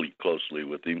worked really closely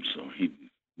with him, so he'd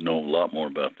know a lot more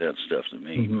about that stuff than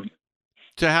me. Mm-hmm.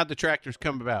 So how'd the Tractors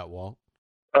come about, Walt?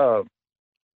 I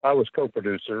was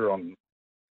co-producer on,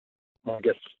 I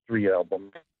guess, 3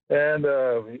 albums, and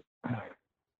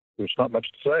there's not much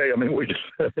to say. I mean, we're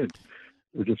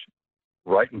just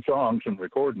writing songs and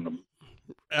recording them.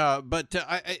 But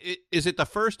is it the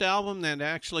first album that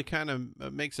actually kind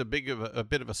of makes a bit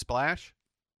of a splash?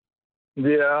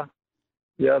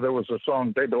 Yeah, there was a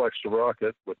song "Baby Likes to Rock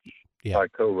It," which I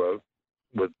co-wrote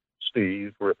with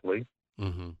Steve Ripley,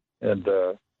 and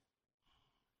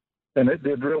it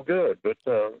did real good. But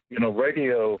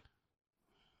radio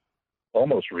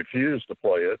almost refused to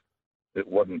play it. It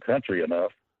wasn't country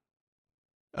enough.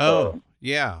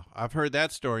 Yeah, I've heard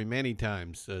that story many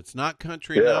times. It's not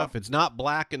country enough. It's not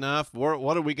black enough.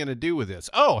 What are we going to do with this?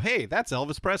 Oh, hey, that's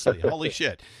Elvis Presley. Holy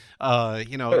shit! Right.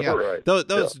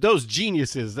 Those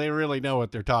geniuses, they really know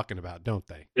what they're talking about, don't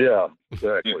they? Yeah,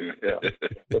 exactly. Yeah.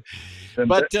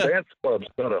 But dance clubs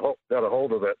got a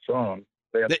hold of that song.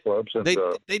 Dance clubs, and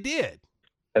they did,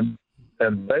 and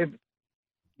they,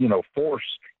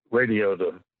 forced radio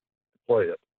to play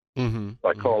it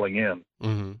by calling in.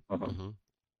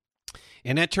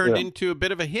 And that turned into a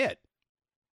bit of a hit.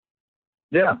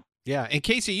 Yeah. Yeah. And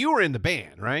Casey, you were in the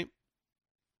band, right?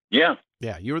 Yeah.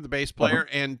 Yeah, you were the bass player.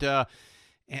 And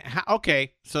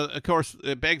okay, so of course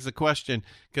it begs the question,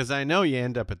 because I know you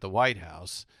end up at the White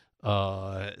House.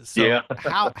 How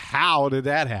did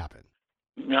that happen?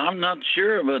 I'm not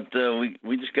sure, but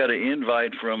we just got an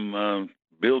invite from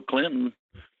Bill Clinton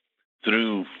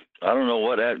through, I don't know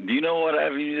what, do you know what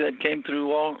avenue that came through,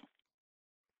 Walt?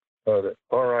 The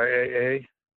RIAA.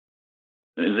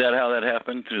 Is that how that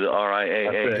happened, through the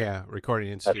RIAA? Yeah,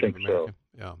 Recording Institute of America.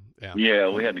 So. Yeah,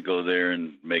 we had to go there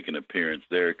and make an appearance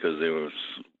there because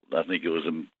I think it was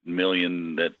 $1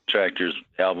 million. That Tractor's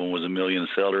album was $1 million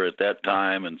seller at that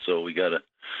time, and so we got a,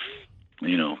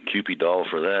 Cupid doll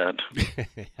for that.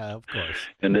 Yeah, of course.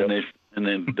 And then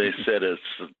they set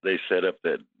up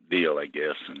that deal, I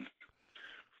guess, and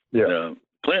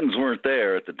Clintons weren't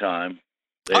there at the time.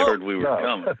 They heard we were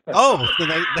coming. Oh, so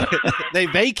they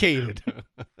vacated.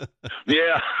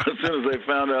 Yeah, as soon as they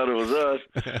found out it was us,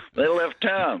 they left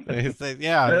town. They said,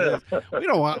 "Yeah, we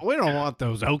don't want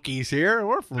those Okies here.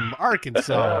 We're from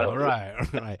Arkansas,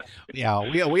 right? Yeah,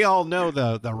 we all know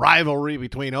the rivalry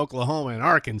between Oklahoma and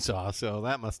Arkansas, so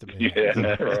that must have been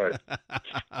right.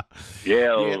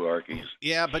 Yeah, old Arkies.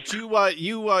 Yeah, but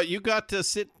you got to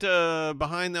sit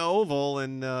behind the oval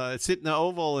and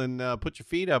put your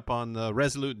feet up on the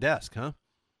Resolute desk, huh?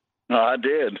 No, I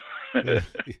did. I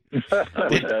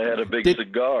had a big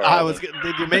cigar.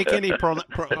 Did you make any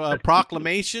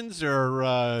proclamations,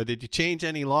 or did you change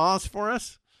any laws for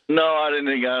us? No, I didn't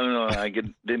think. I don't know. I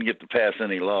didn't get to pass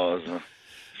any laws.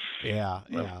 Yeah.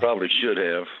 I probably should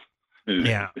have.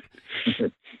 Yeah.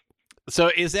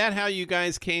 So, is that how you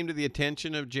guys came to the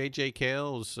attention of J.J.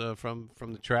 Cale's from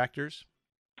the Tractors?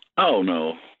 Oh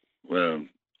no. Well,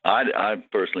 I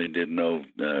personally didn't know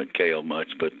Cale much,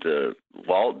 but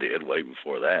Walt did way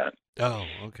before that. Oh,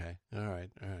 okay. All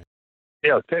right.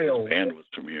 Yeah, Cale. And was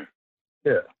from here.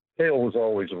 Yeah, Cale was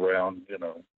always around.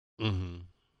 Mm-hmm.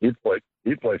 He'd play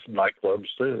some nightclubs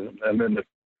too, and then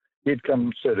he'd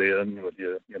come sit in with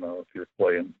you. If you're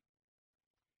playing.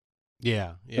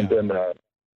 Yeah. And then,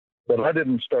 but I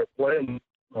didn't start playing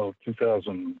until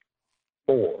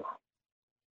 2004.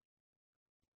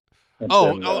 And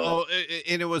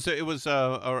it was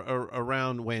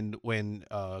around when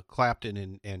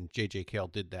Clapton and J.J. Cale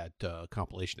did that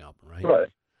compilation album, right? Right.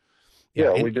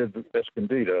 Yeah, we did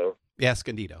Escondido. Yeah,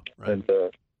 Escondido, right? And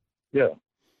yeah.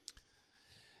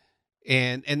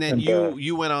 And then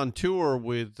you went on tour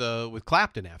with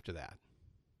Clapton after that.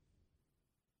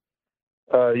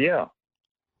 Yeah.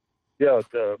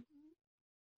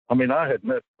 I mean, I had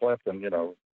met Clapton,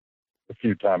 a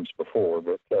few times before,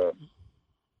 but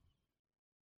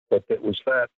it was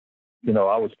that,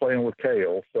 I was playing with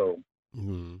Cale, so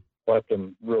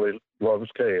Clapton really loves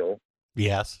Cale.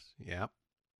 Yes, yeah.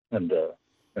 And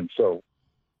so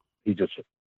he just,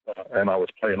 and I was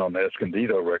playing on the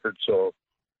Escondido record, so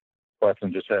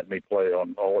Clapton just had me play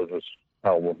on all of his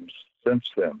albums since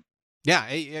then. Yeah,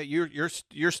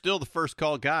 you're still the first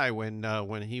call guy when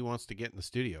he wants to get in the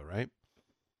studio, right?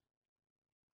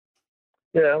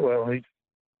 Yeah, well,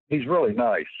 he's really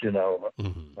nice, you know.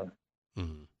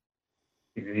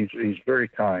 He's very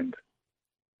kind.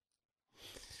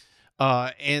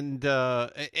 And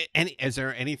is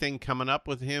there anything coming up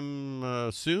with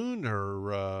him soon,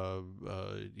 or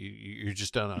you're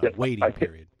just on a waiting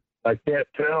period? I can't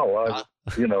tell.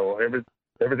 You know,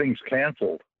 everything's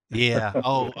canceled. Yeah.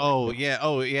 Oh,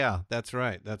 yeah. That's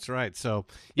right. So,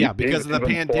 yeah, because of the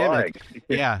pandemic.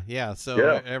 Yeah. So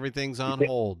everything's on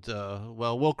hold.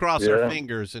 Well, we'll cross our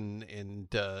fingers and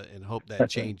hope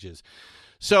that changes.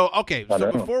 So, okay.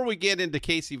 So before we get into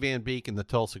Casey Van Beek and the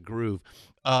Tulsa Groove,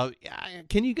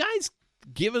 can you guys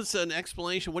give us an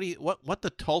explanation? What the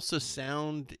Tulsa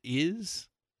sound is?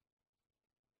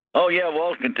 Oh yeah,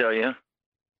 Walt can tell you.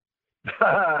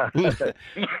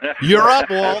 You're up,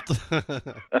 Walt.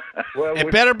 Well,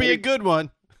 it better be a good one.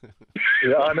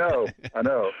 Yeah, I know.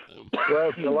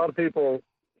 Well, a lot of people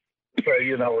say,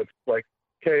 you know, it's like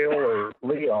Cale or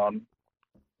Leon,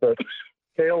 but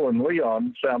Cale and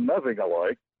Leon sound nothing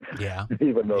alike. Yeah.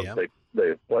 Even though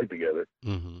they play together.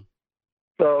 Mm-hmm.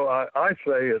 So I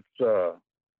say it's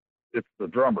the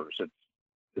drummers.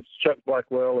 It's Chuck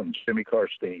Blackwell and Jimmy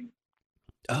Karstein.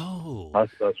 Oh, I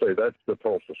say that's the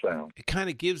Tulsa sound. It kind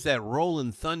of gives that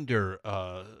Rolling Thunder,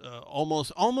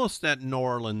 almost that New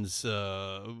Orleans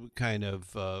kind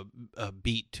of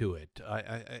beat to it.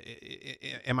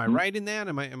 Am I right in that?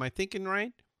 Am I thinking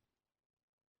right?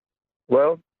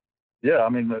 Well, yeah. I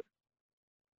mean,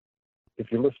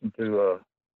 if you listen to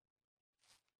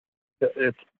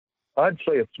I'd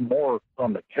say it's more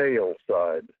on the Cale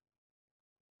side,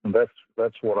 and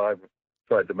that's what I've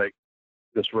tried to make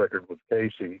this record with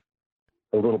Casey,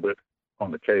 a little bit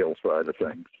on the Cale side of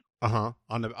things. On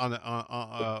the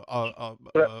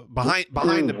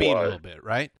behind the beat a little bit,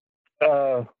 right?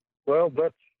 Well,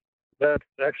 that's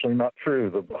actually not true.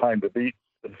 The behind the beat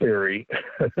theory.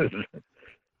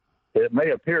 It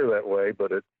may appear that way,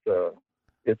 but it's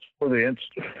for the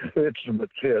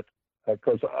instruments hit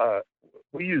because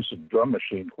we use a drum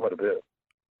machine quite a bit.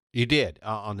 You did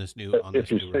on this new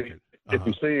record. If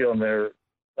you see on there.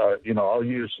 You know, I'll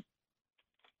use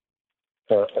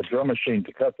a drum machine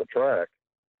to cut the track,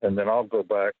 and then I'll go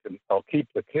back and I'll keep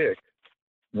the kick,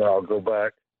 and then I'll go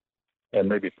back and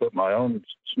maybe put my own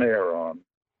snare on,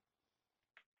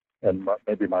 and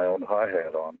maybe my own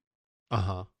hi-hat on,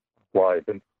 live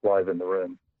in the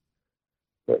room.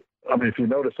 But I mean, if you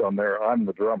notice on there, I'm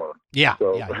the drummer. Yeah,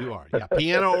 so. Yeah, you are. Yeah,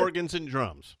 piano, organs, and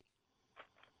drums.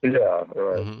 Yeah,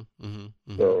 right.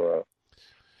 So.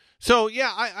 So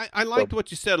yeah, I liked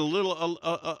what you said. A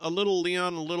little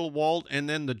Leon, a little Walt, and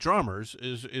then the drummers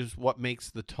is what makes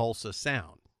the Tulsa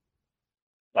sound.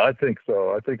 I think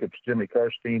so. I think it's Jimmy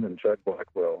Karstein and Chuck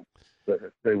Blackwell.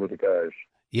 They were the guys.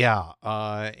 Yeah,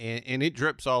 and it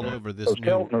drips all over this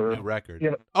new record.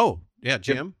 You know,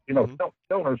 Jim. You know,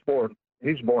 Keltner's born.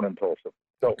 He's born in Tulsa.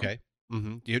 Keltner. Okay.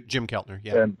 Jim Keltner.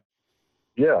 Yeah.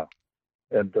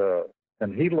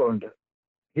 And he learned.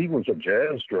 He was a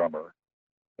jazz drummer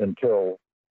until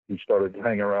he started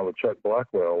hanging around with Chuck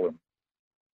Blackwell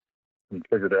and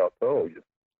figured out,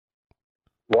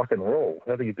 rock and roll.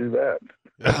 How do you do that?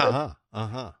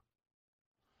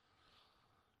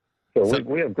 So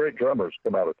we have great drummers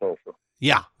come out of Tulsa.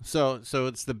 Yeah, so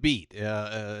it's the beat,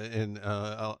 and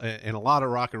a lot of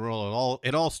rock and roll.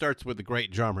 It all starts with a great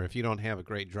drummer. If you don't have a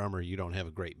great drummer, you don't have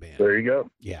a great band. There you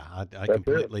go. Yeah,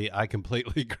 I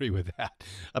completely agree with that.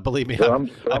 Believe me,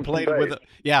 I played with it.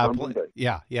 Yeah.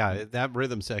 That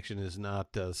rhythm section is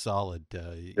not solid.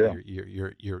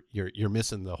 You're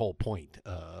missing the whole point.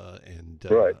 And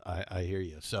right. I hear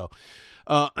you. So,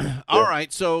 all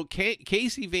right. So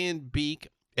Casey Van Beek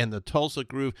and the Tulsa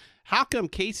Groove. How come,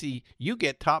 Casey, you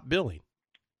get top billing?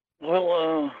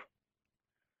 Well,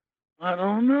 I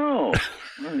don't know.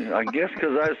 I guess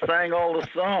because I sang all the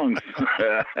songs.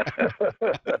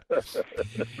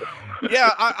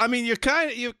 Yeah, I mean, you're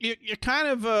kind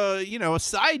of a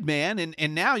side man,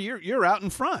 and now you're out in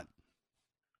front.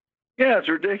 Yeah, it's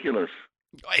ridiculous.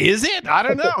 Is it? I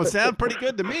don't know. It sounds pretty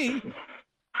good to me.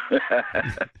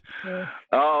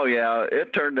 Oh yeah,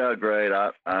 it turned out great.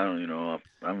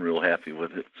 I'm real happy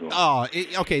with it. So.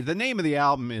 Okay. The name of the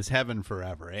album is Heaven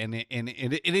Forever, and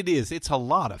it is. It's a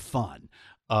lot of fun.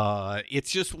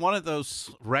 It's just one of those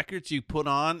records you put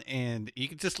on, and you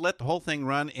can just let the whole thing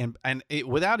run, and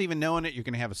without even knowing it, you're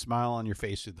going to have a smile on your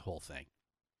face through the whole thing.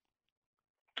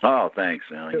 Oh, thanks.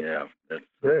 Yeah, that's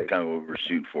kind of what we're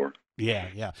shooting for.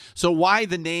 Yeah. So why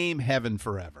the name Heaven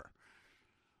Forever?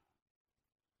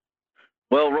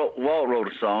 Well, Walt wrote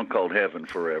a song called Heaven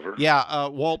Forever. Yeah,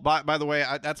 Walt, by the way,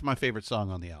 that's my favorite song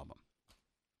on the album.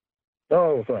 The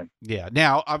whole thing. Yeah.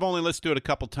 Now, I've only listened to it a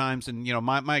couple times, and,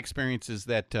 my experience is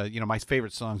that, my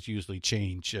favorite songs usually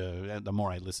change the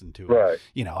more I listen to it. Right.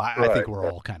 I think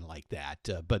we're all kind of like that.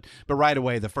 But right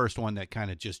away, the first one that kind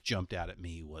of just jumped out at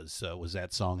me was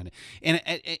that song. And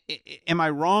am I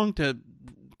wrong to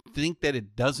think that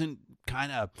it doesn't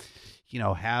kind of,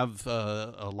 have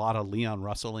a lot of Leon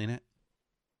Russell in it?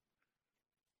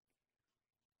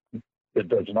 It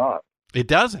does not. It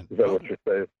doesn't. Is that what you're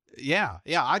saying? Yeah.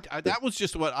 I that was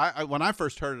just what I when I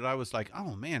first heard it, I was like,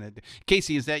 oh man,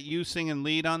 Casey, is that you singing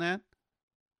lead on that?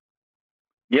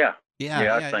 Yeah.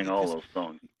 Yeah, I sang all those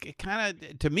songs. It kind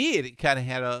of, to me, it kind of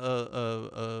had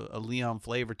a Leon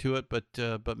flavor to it, but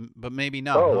maybe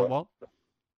not. Oh, huh?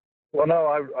 Well, no,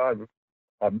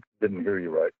 I didn't hear you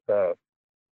right.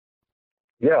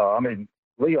 Yeah, I mean,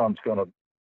 Leon's going to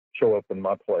show up in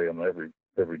my playing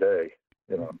every day.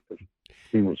 'Cause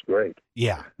he was great.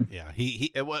 Yeah.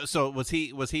 He was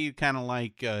he kind of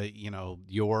like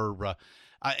your.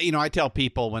 I tell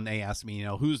people when they ask me,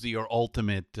 who's your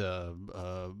ultimate,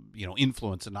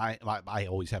 influence, and I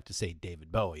always have to say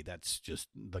David Bowie. That's just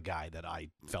the guy that I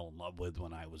fell in love with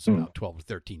when I was about 12 or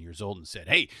 13 years old, and said,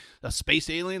 "Hey, a space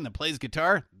alien that plays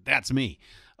guitar, that's me.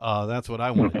 That's what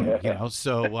I want to do."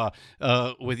 So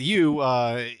with you,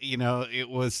 it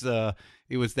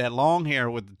was that long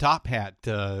hair with the top hat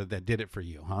that did it for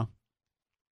you, huh?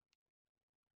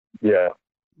 Yeah.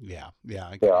 Yeah.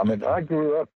 I mean, I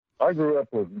grew up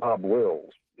with Bob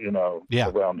Wills,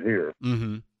 around here,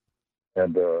 and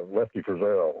Lefty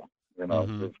Frizzell,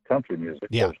 his country music.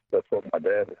 Yeah. That's what my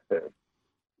dad had.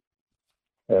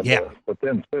 And, but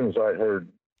then as soon as I heard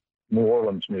New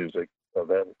Orleans music, that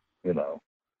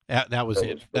was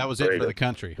it. That was it for the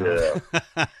country. Huh?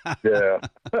 Yeah.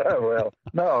 Well,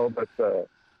 no, but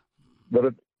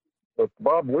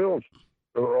Bob Wills,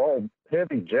 they were all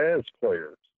heavy jazz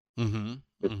players. Mm-hmm.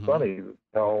 It's funny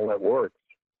how all that works.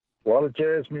 A lot of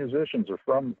jazz musicians are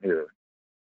from here.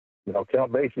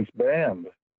 Count Basie's band,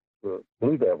 the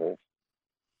Blue Devils,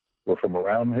 were from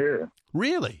around here.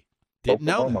 Really? Didn't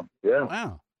Oklahoma. know that. Yeah.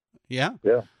 Wow. Yeah.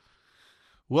 Yeah.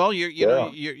 Well,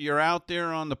 you're out there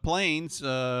on the plains,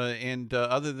 and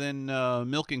other than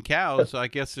milking cows, I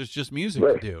guess there's just music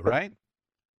to do, right?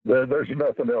 There's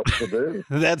nothing else to do.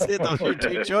 That's it. Those are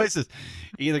two choices: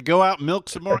 either go out and milk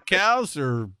some more cows,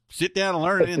 or sit down and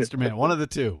learn an instrument. One of the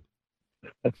two.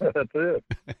 That's it.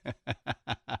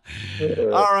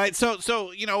 All right.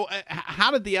 So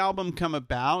how did the album come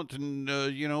about, and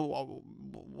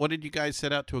what did you guys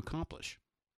set out to accomplish?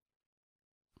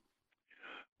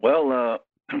 Well,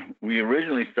 we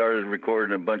originally started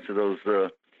recording a bunch of those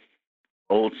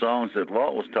old songs that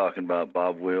Walt was talking about,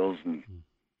 Bob Wills, and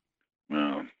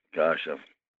I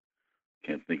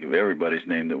can't think of everybody's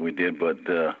name that we did, but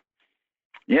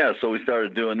so we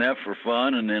started doing that for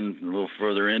fun, and then a little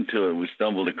further into it, we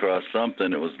stumbled across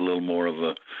something that was a little more of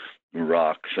a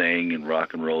rock thing and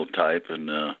rock and roll type, and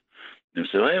they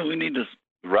said, "Hey, we need to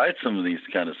write some of these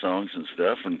kind of songs and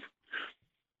stuff,"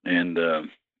 and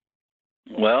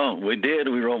well, we did.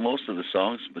 We wrote most of the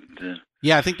songs, but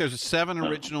I think there's 7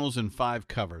 originals and 5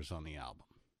 covers on the album.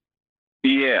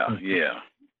 Yeah,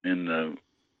 and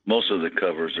most of the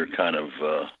covers are kind of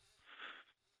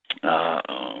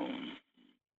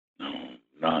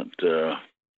not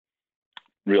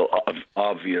real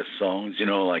obvious songs.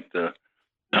 Like the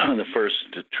first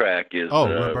track is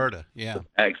Roberta. Yeah,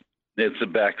 it's the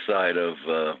backside of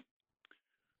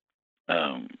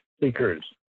Sea Cruise.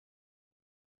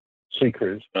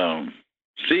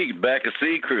 Back of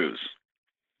Sea Cruise.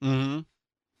 Mm-hmm.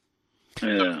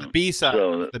 Yeah. The B-side.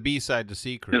 The B-side to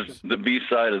Sea Cruise. The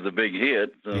B-side of the big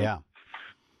hit. So, yeah.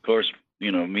 Of course,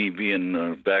 me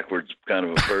being backwards kind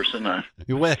of a person,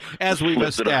 as we've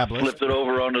established, flipped it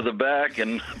over onto the back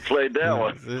and played that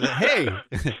one. Hey,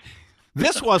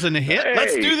 this wasn't a hit. Hey.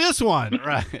 Let's do this one,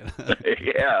 right?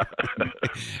 Yeah.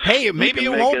 Hey, maybe it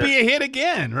won't be a hit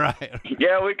again, right?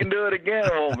 Yeah, we can do it again.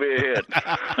 It won't be a hit.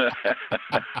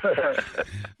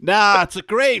 Nah, it's a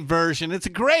great version. It's a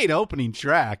great opening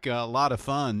track. A lot of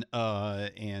fun,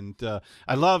 and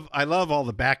I love all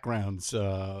the backgrounds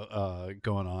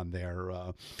going on there.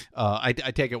 I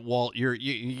take it, Walt, you're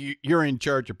in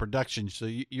charge of production, so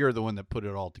you're the one that put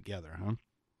it all together, huh?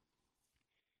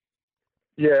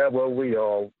 Yeah, well, we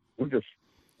just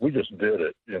did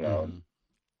it, Mm-hmm.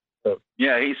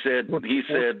 Yeah, he said,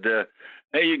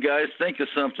 "Hey, you guys, think of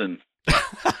something,"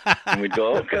 and we'd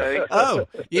go, "Okay." Oh,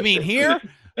 you mean here?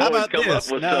 How about come this?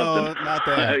 Up with no, something. not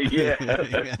that.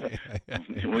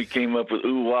 Yeah. We came up with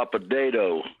 "Ooh Wappa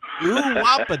Dado." Ooh,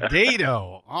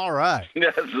 Wapadato. All right.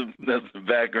 That's the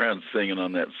background singing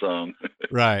on that song.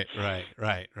 Right.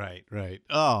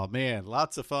 Oh man,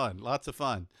 lots of fun.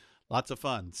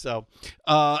 So,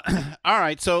 all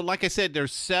right. So, like I said,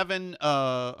 there's 7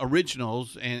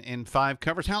 originals and 5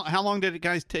 covers. How long did it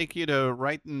guys take you to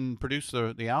write and produce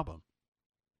the album?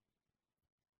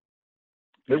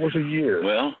 It was a year.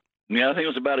 Well, yeah, I think it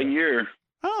was about a year.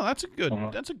 Oh, that's a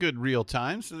good real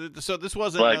time. So this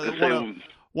wasn't Like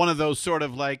one of those sort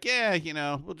of like, yeah,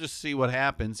 we'll just see what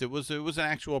happens. It was an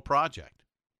actual project.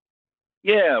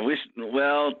 Yeah,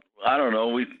 I don't know.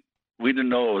 We didn't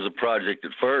know it was a project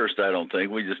at first. I don't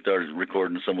think we just started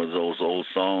recording some of those old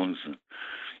songs,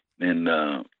 and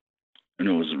it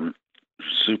was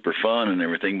super fun and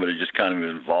everything. But it just kind of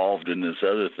evolved in this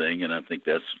other thing, and I think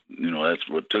that's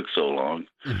what took so long.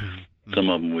 Mm-hmm. Some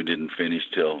of them we didn't finish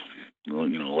till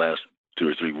last 2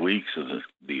 or 3 weeks of the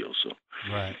deal. So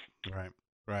right.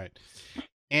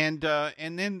 And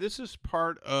then this is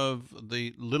part of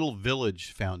the Little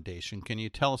Village Foundation. Can you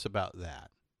tell us about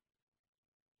that?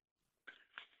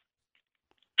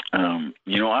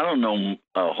 I don't know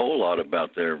a whole lot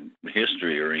about their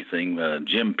history or anything.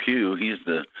 Jim Pugh, he's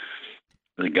the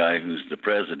guy who's the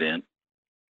president,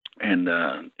 and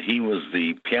he was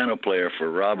the piano player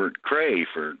for Robert Cray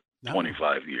for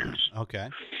 25 years. Okay.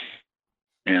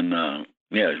 And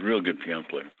he's a real good piano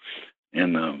player.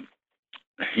 And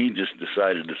he just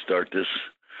decided to start this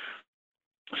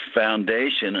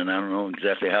foundation, and I don't know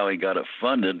exactly how he got it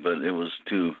funded, but it was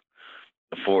to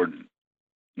afford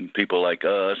people like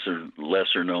us or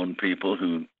lesser known people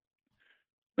who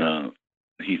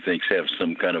he thinks have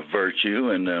some kind of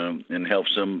virtue, and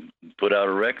helps them put out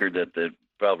a record that they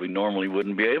probably normally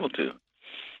wouldn't be able to.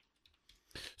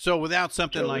 So without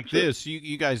something like this,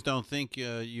 you guys don't think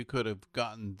you could have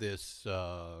gotten this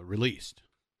released?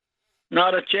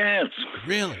 Not a chance.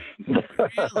 Really?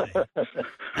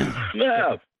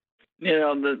 Yeah.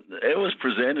 It was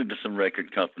presented to some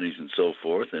record companies and so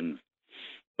forth,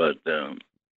 but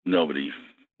nobody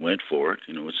went for it.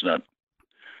 It's not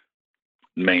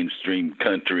mainstream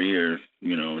country, or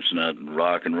it's not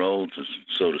rock and roll,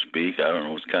 so to speak. I don't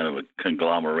know. It's kind of a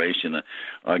conglomeration.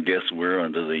 I guess we're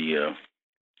under the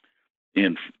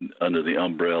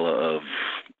umbrella of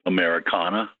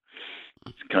Americana.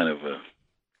 It's kind of a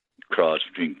cross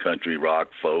between country, rock,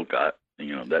 folk, that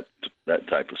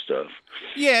type of stuff.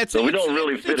 Yeah, we don't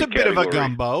really fit it's a bit category. of a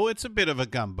gumbo. It's a bit of a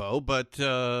gumbo, but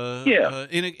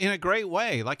in a great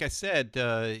way. Like I said,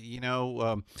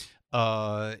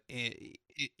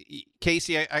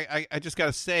 Casey, I just got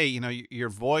to say, your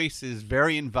voice is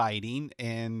very inviting,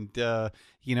 and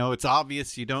it's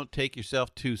obvious you don't take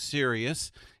yourself too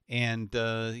serious, and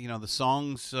the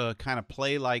songs kind of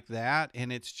play like that,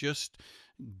 and it's just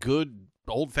good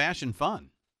old-fashioned fun.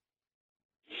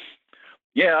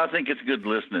 Yeah, I think it's good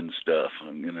listening stuff.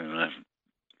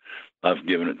 I've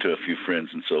given it to a few friends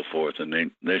and so forth, and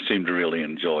they seem to really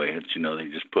enjoy it. They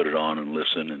just put it on and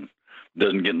listen, and it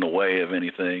doesn't get in the way of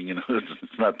anything.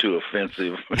 It's not too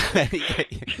offensive.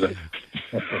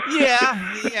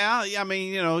 Yeah. I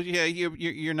mean,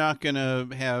 you're not gonna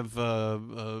have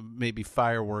maybe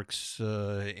fireworks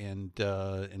and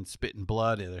spitting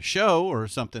blood at a show or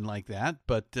something like that.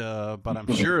 But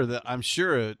I'm sure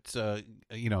it's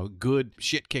good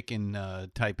shit kicking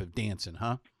type of dancing,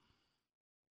 huh?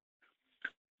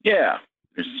 Yeah.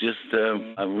 It's just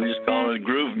we just call it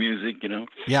groove music,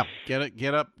 Yeah,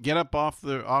 get up off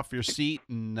your seat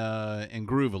and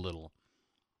groove a little.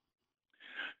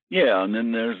 Yeah, and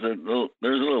then there's a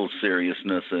little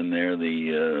seriousness in there.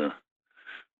 The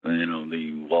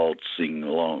waltzing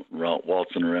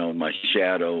around my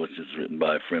shadow, which is written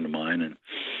by a friend of mine,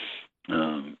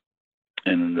 and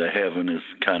the heaven is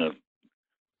kind of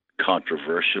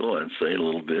controversial, I'd say, a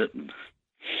little bit.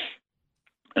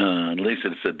 At least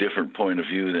it's a different point of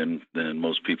view than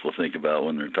most people think about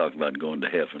when they're talking about going to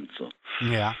heaven. So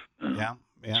yeah.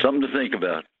 Something to think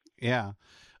about. Yeah.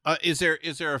 Is there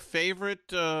a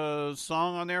favorite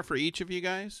song on there for each of you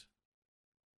guys?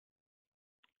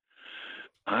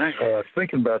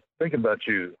 Thinking about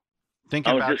you.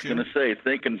 I was just going to say,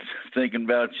 thinking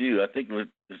about you. I think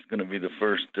it's going to be the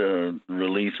first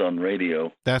release on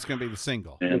radio. That's going to be the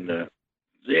single. And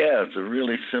yeah, it's a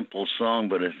really simple song,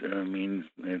 but it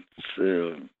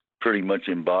pretty much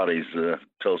embodies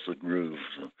Tulsa groove.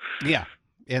 So. Yeah,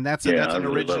 and that's an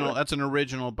original. Really that's an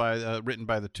original written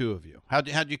by the two of you.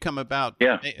 How'd you come about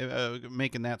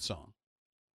making that song?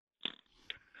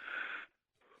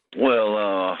 Well,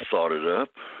 I thought it up,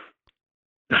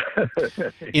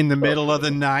 In the middle of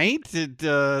the night, did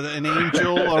an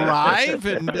angel arrive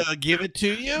and give it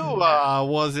to you?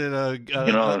 Was it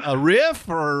a riff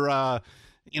or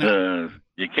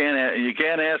You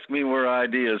can't ask me where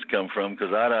ideas come from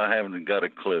because I haven't got a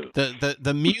clue.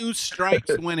 The muse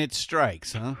strikes when it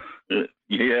strikes, huh?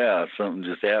 Yeah, something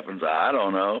just happens. I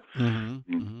don't know.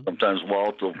 Mm-hmm. Sometimes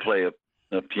Walt will play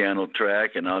a piano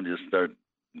track, and I'll just start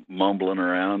mumbling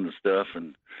around and stuff,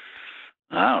 and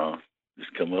I don't know,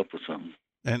 just come up with something.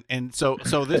 And so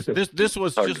this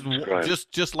was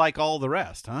just like all the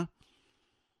rest, huh?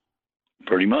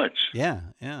 Pretty much. Yeah.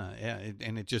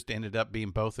 And it just ended up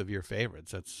being both of your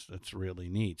favorites. That's really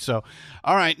neat. So,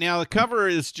 all right, now the cover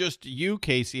is just you,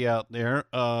 Casey, out there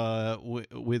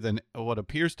with what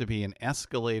appears to be an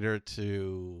escalator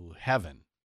to heaven.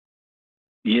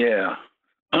 Yeah,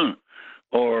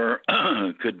 or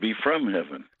could be from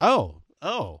heaven. Oh,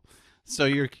 so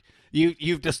you've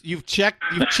checked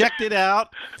it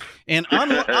out, and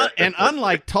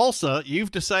unlike Tulsa,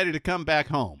 you've decided to come back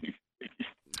home.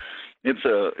 It's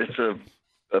a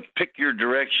pick your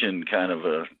direction kind of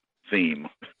a theme.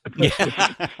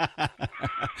 Yeah.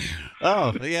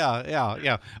 Oh,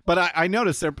 yeah. But I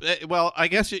noticed there. Well, I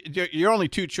guess your only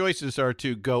two choices are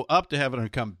to go up to heaven or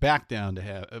come back down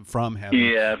to from heaven.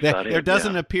 Yeah, there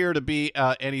doesn't appear to be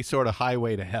any sort of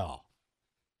highway to hell.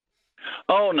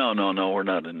 Oh no, we're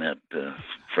not in that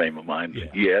frame of mind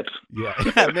yet. Yeah,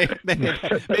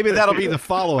 maybe that'll be the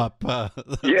follow-up.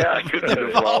 Yeah, could be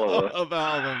the follow-up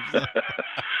albums.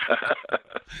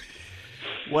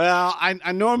 Well,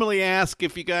 I normally ask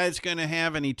if you guys going to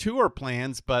have any tour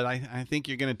plans, but I think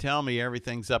you're going to tell me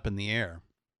everything's up in the air.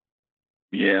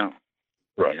 Yeah,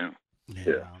 right.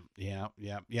 Yeah.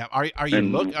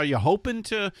 Are you hoping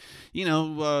to,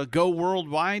 go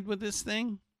worldwide with this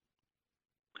thing?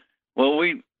 Well,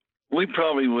 we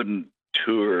probably wouldn't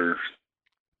tour,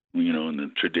 in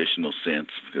the traditional sense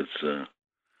because,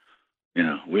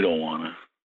 we don't want to.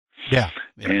 Yeah.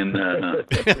 And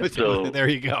so there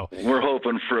you go. We're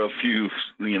hoping for a few,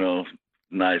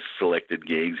 nice selected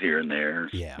gigs here and there.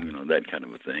 Yeah. That kind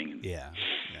of a thing. Yeah.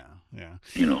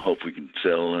 Hope we can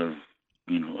sell, a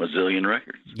zillion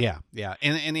records. Yeah.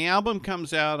 And the album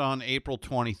comes out on April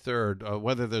 23rd,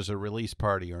 whether there's a release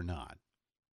party or not.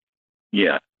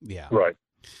 Yeah. Yeah. Right.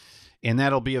 And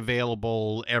that'll be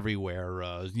available everywhere,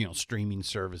 streaming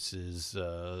services,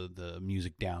 the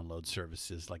music download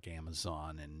services like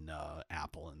Amazon and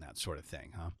Apple and that sort of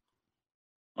thing, huh?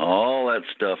 All that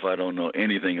stuff I don't know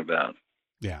anything about.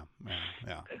 Yeah.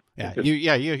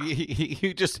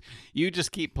 You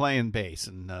just keep playing bass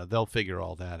and they'll figure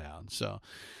all that out. So.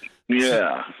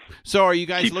 Yeah. So are you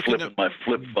guys keep looking at my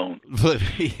flip phone?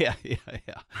 Yeah.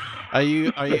 Are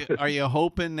you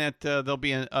hoping that there'll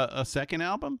be a second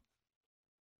album?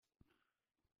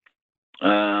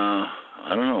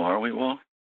 I don't know. Are we? Well,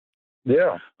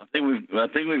 yeah. I think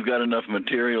we've got enough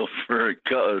material for a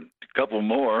couple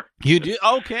more. You do?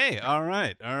 Okay. All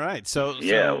right.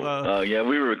 Yeah.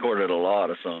 We recorded a lot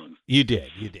of songs. You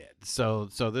did. So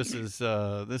this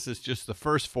is just the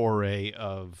first foray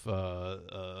of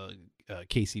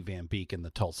Casey Van Beek and the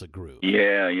Tulsa Groove.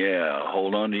 Yeah.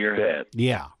 Hold on to your hat.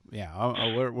 Yeah.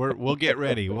 We'll get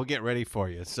ready. We'll get ready for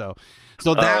you. So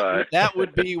that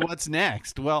would be what's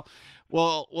next. Well,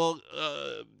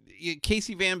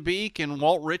 Casey Van Beek and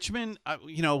Walt Richman,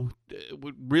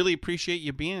 would really appreciate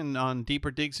you being on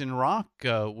Deeper Digs in Rock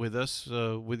with us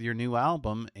with your new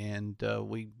album, and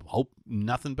we hope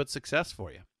nothing but success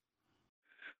for you.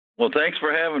 Well, thanks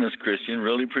for having us, Christian.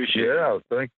 Really appreciate it. Yeah,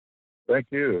 thank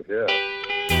you. Yeah.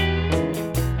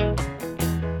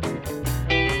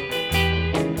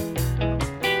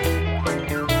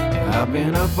 I've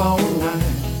been up all night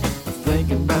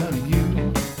thinking about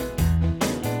you.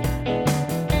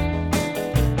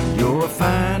 You're a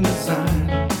fine design,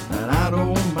 and I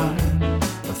don't mind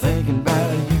thinking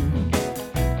about you.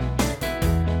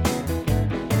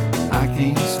 I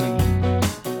can't sleep,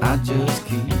 I just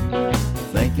keep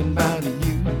thinking about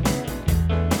you.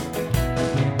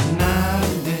 Night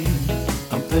and day,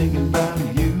 I'm thinking about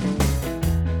you.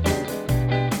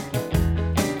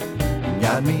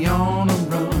 Got me on a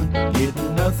run,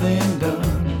 getting nothing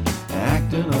done,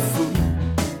 acting a fool.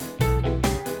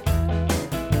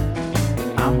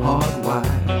 I'm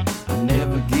hardwired, I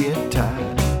never get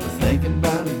tired of thinking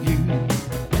about you.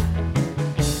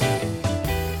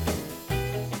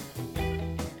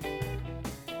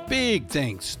 Big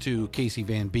thanks to Casey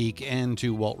Van Beek and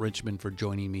to Walt Richmond for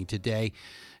joining me today.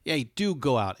 Yeah, do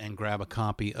go out and grab a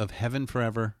copy of Heaven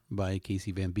Forever by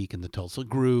Casey Van Beek and the Tulsa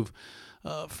Groove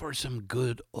for some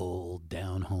good old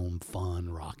down-home fun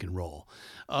rock and roll.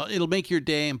 It'll make your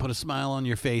day and put a smile on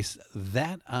your face,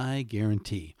 that I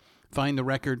guarantee. Find the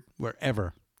record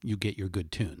wherever you get your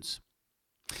good tunes.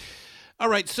 All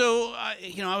right, so,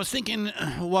 I was thinking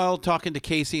while talking to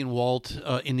Casey and Walt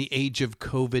in the age of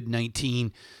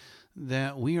COVID-19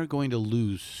 that we are going to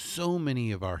lose so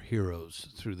many of our heroes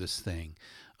through this thing.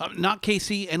 Not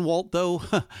Casey and Walt, though.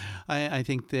 I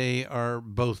think they are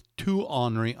both too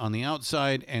ornery on the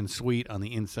outside and sweet on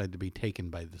the inside to be taken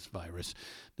by this virus.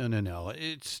 No.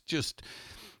 It's just,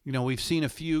 we've seen a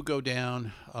few go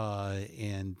down,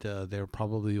 and there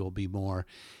probably will be more.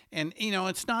 And,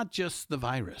 it's not just the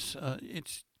virus.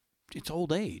 It's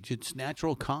old age. It's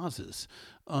natural causes.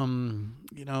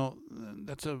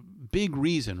 That's a big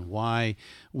reason why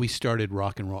we started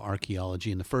Rock and Roll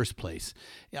Archaeology in the first place.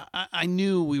 Yeah, I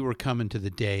knew we were coming to the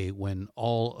day when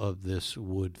all of this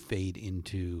would fade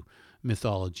into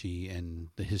mythology and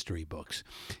the history books,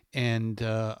 and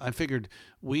I figured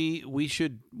we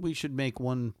should make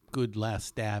one good last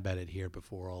stab at it here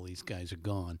before all these guys are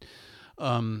gone.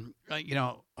 And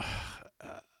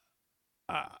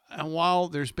while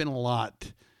there's been a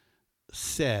lot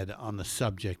said on the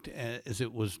subject as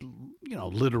it was,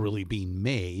 literally being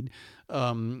made,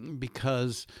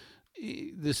 because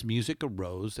this music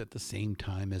arose at the same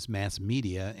time as mass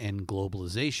media and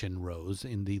globalization rose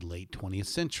in the late 20th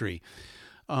century.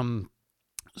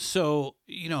 So,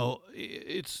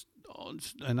 it's,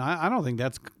 and I don't think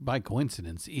that's by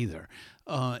coincidence either.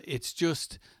 It's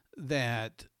just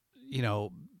that,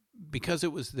 because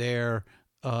it was there,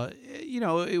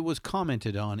 it was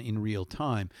commented on in real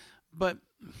time. But,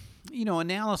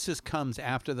 analysis comes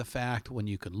after the fact when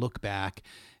you can look back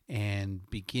and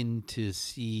begin to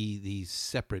see these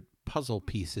separate puzzle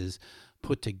pieces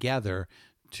put together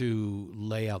to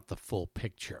lay out the full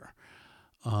picture.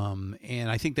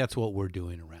 And I think that's what we're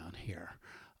doing around here.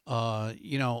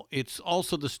 It's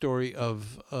also the story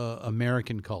of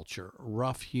American culture,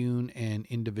 rough-hewn and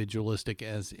individualistic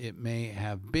as it may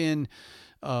have been,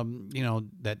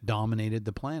 that dominated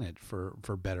the planet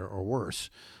for better or worse.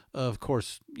 Of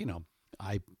course,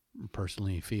 I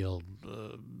personally feel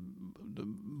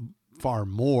far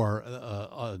more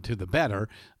to the better,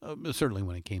 certainly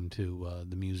when it came to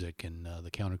the music and the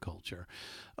counterculture.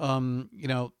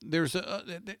 There's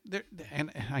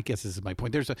and I guess this is my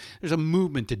point. There's a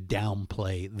movement to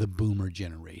downplay the boomer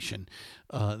generation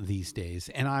these days,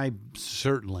 and I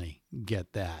certainly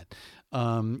get that.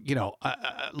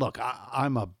 Look,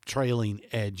 I'm a trailing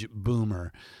edge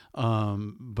boomer,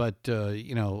 but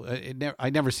I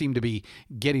never seem to be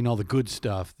getting all the good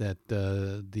stuff that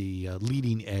the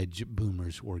leading edge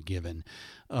boomers were given.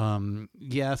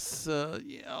 Yes, a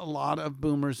lot of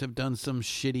boomers have done some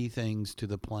shitty things to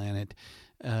the planet,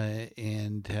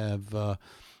 and have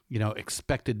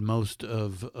expected most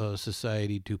of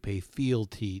society to pay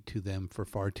fealty to them for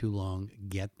far too long.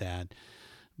 Get that,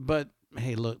 but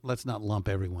hey, look, let's not lump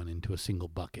everyone into a single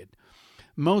bucket.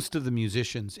 Most of the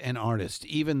musicians and artists,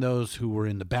 even those who were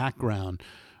in the background,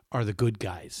 are the good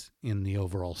guys in the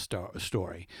overall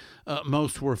story.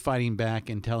 Most were fighting back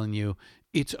and telling you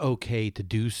it's okay to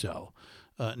do so.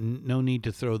 No need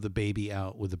to throw the baby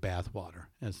out with the bathwater,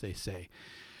 as they say.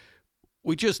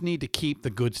 We just need to keep the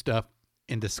good stuff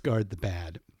and discard the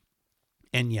bad.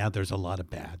 And yeah, there's a lot of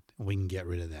bad. We can get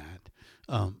rid of that.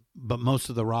 But most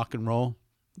of the rock and roll,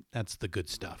 that's the good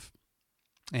stuff.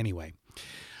 Anyway,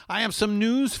 I have some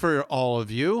news for all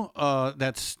of you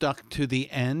that's stuck to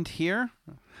the end here.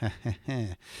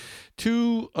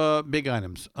 Two big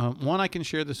items. One I can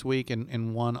share this week,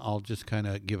 and one I'll just kind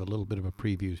of give a little bit of a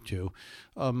preview to.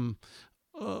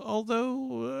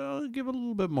 Although I'll give a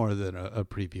little bit more than a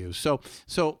preview. So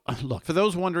look, for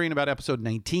those wondering about episode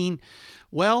 19,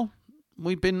 well,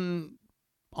 we've been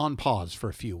on pause for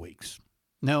a few weeks.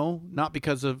 No, not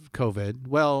because of COVID.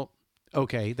 Well,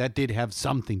 okay, that did have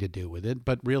something to do with it,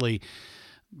 but really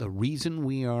the reason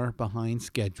we are behind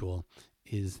schedule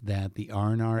is that the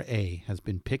RNRA has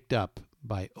been picked up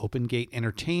by Open Gate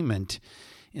Entertainment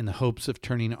in the hopes of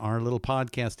turning our little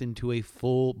podcast into a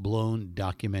full-blown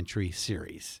documentary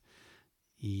series.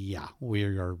 Yeah, we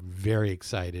are very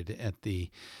excited at the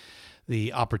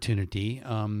opportunity.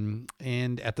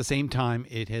 And at the same time,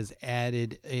 it has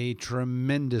added a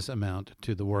tremendous amount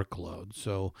to the workload.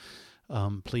 So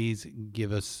please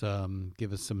give us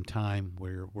some time.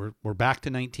 We're back to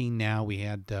 19 now. We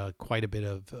had quite a bit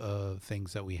of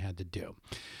things that we had to do.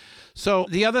 So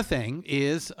the other thing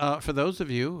is, for those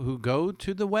of you who go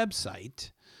to the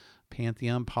website,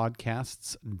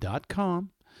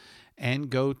 pantheonpodcasts.com and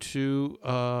go to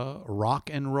Rock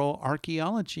and Roll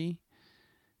Archaeology,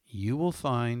 you will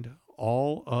find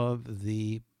all of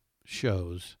the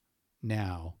shows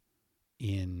now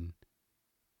in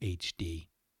HD,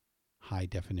 high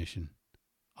definition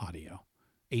audio.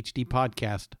 HD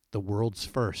podcast, the world's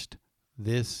first.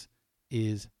 This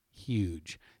is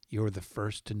huge. You're the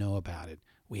first to know about it.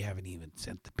 We haven't even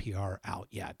sent the PR out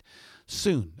yet.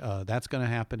 Soon, that's going to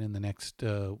happen in the next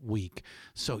week.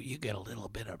 So you get a little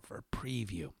bit of a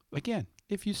preview. Again,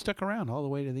 if you stuck around all the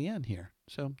way to the end here.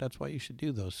 So that's why you should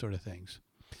do those sort of things.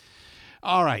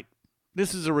 All right.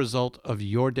 This is a result of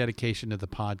your dedication to the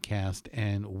podcast,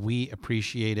 and we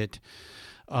appreciate it.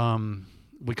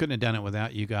 We couldn't have done it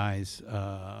without you guys.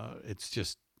 It's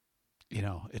just,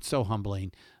 it's so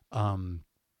humbling. And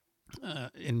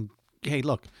hey,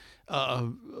 look,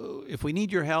 if we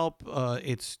need your help,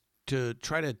 it's to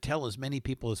try to tell as many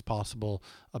people as possible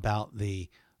about the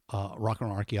Rock and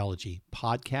Roll Archaeology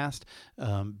podcast,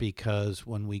 because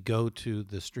when we go to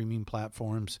the streaming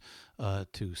platforms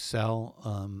to sell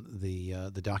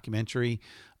the documentary,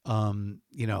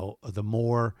 the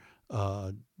more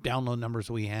download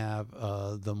numbers we have,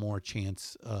 the more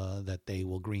chance that they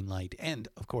will greenlight, and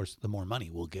of course the more money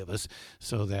will give us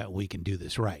so that we can do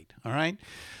this right. All right.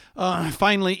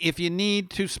 Finally, if you need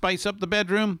to spice up the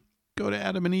bedroom, go to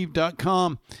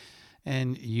adamandeve.com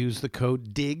and use the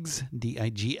code DIGS,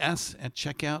 D-I-G-S, at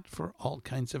checkout for all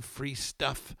kinds of free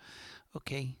stuff.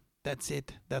 Okay, that's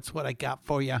it. That's what I got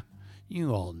for you.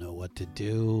 You all know what to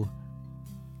do.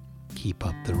 Keep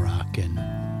up the rockin'.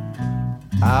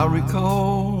 I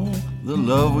recall the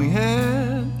love we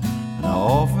had, and I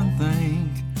often think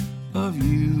of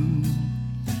you.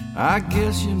 I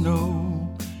guess you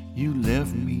know you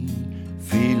left me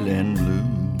feeling blue.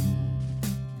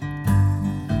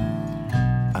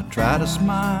 I try to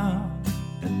smile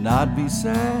and not be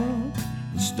sad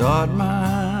and start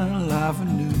my life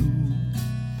anew.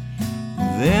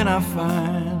 Then I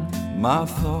find my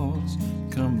thoughts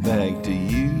come back to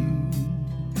you.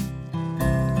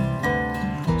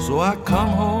 So I come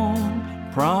home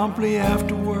promptly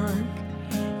after work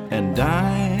and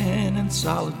dine in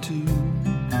solitude.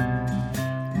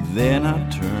 Then I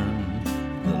turn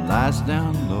the lights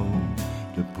down low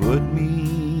to put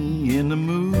me in the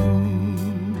mood.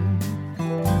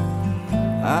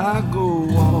 I go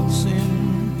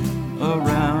waltzing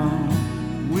around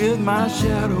with my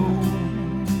shadow.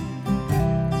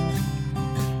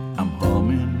 I'm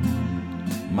humming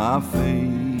my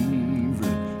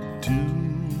favorite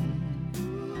tune.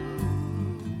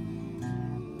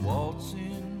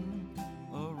 Waltzing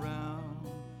around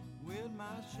with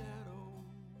my shadow.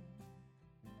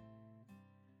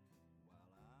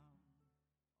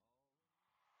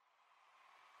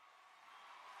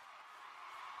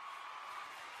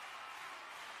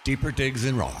 Deeper Digs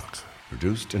in Rock,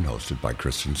 produced and hosted by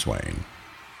Christian Swain.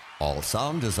 All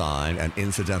sound design and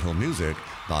incidental music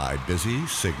by Busy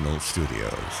Signal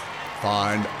Studios.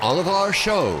 Find all of our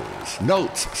shows,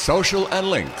 notes, social,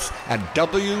 and links at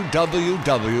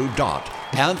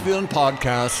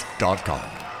www.pantheonpodcasts.com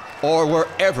or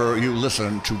wherever you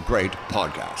listen to great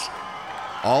podcasts.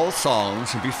 All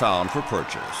songs can be found for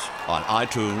purchase on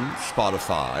iTunes,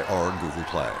 Spotify, or Google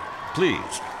Play.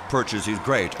 Please purchase these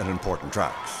great and important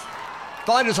tracks.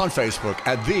 Find us on Facebook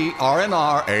at the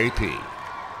RNRAP.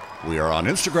 We are on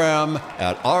Instagram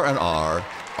at RNR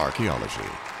Archaeology.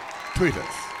 Tweet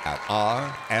us at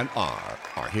RNR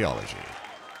Archaeology.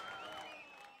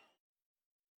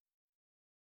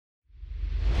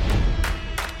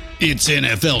 It's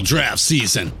NFL draft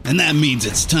season, and that means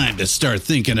it's time to start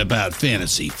thinking about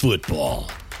fantasy football.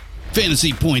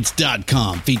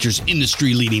 FantasyPoints.com features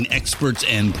industry-leading experts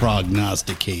and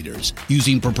prognosticators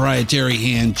using proprietary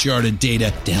hand-charted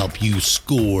data to help you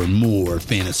score more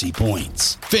fantasy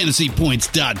points.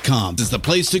 FantasyPoints.com is the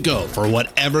place to go for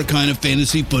whatever kind of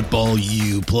fantasy football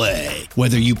you play.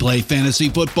 Whether you play fantasy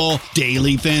football,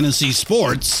 daily fantasy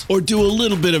sports, or do a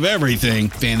little bit of everything,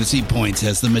 Fantasy Points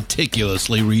has the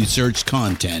meticulously researched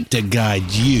content to guide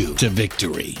you to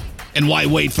victory. And why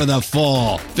wait for the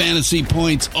fall? Fantasy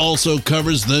Points also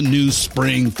covers the new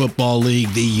spring football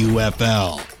league, the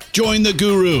UFL. Join the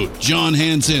guru, John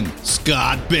Hansen,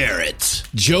 Scott Barrett,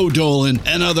 Joe Dolan,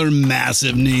 and other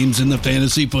massive names in the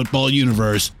fantasy football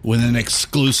universe with an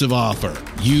exclusive offer.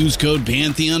 Use code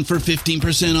Pantheon for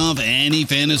 15% off any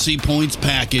Fantasy Points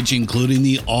package, including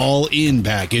the all-in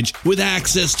package, with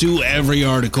access to every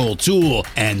article, tool,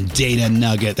 and data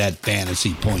nugget that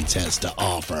Fantasy Points has to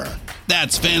offer.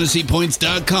 That's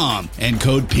FantasyPoints.com and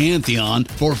code Pantheon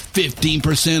for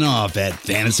 15% off at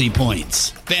Fantasy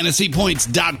Points.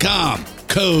 FantasyPoints.com. BetOnline.com.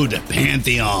 Code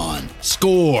Pantheon.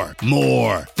 Score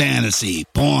more fantasy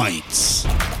points.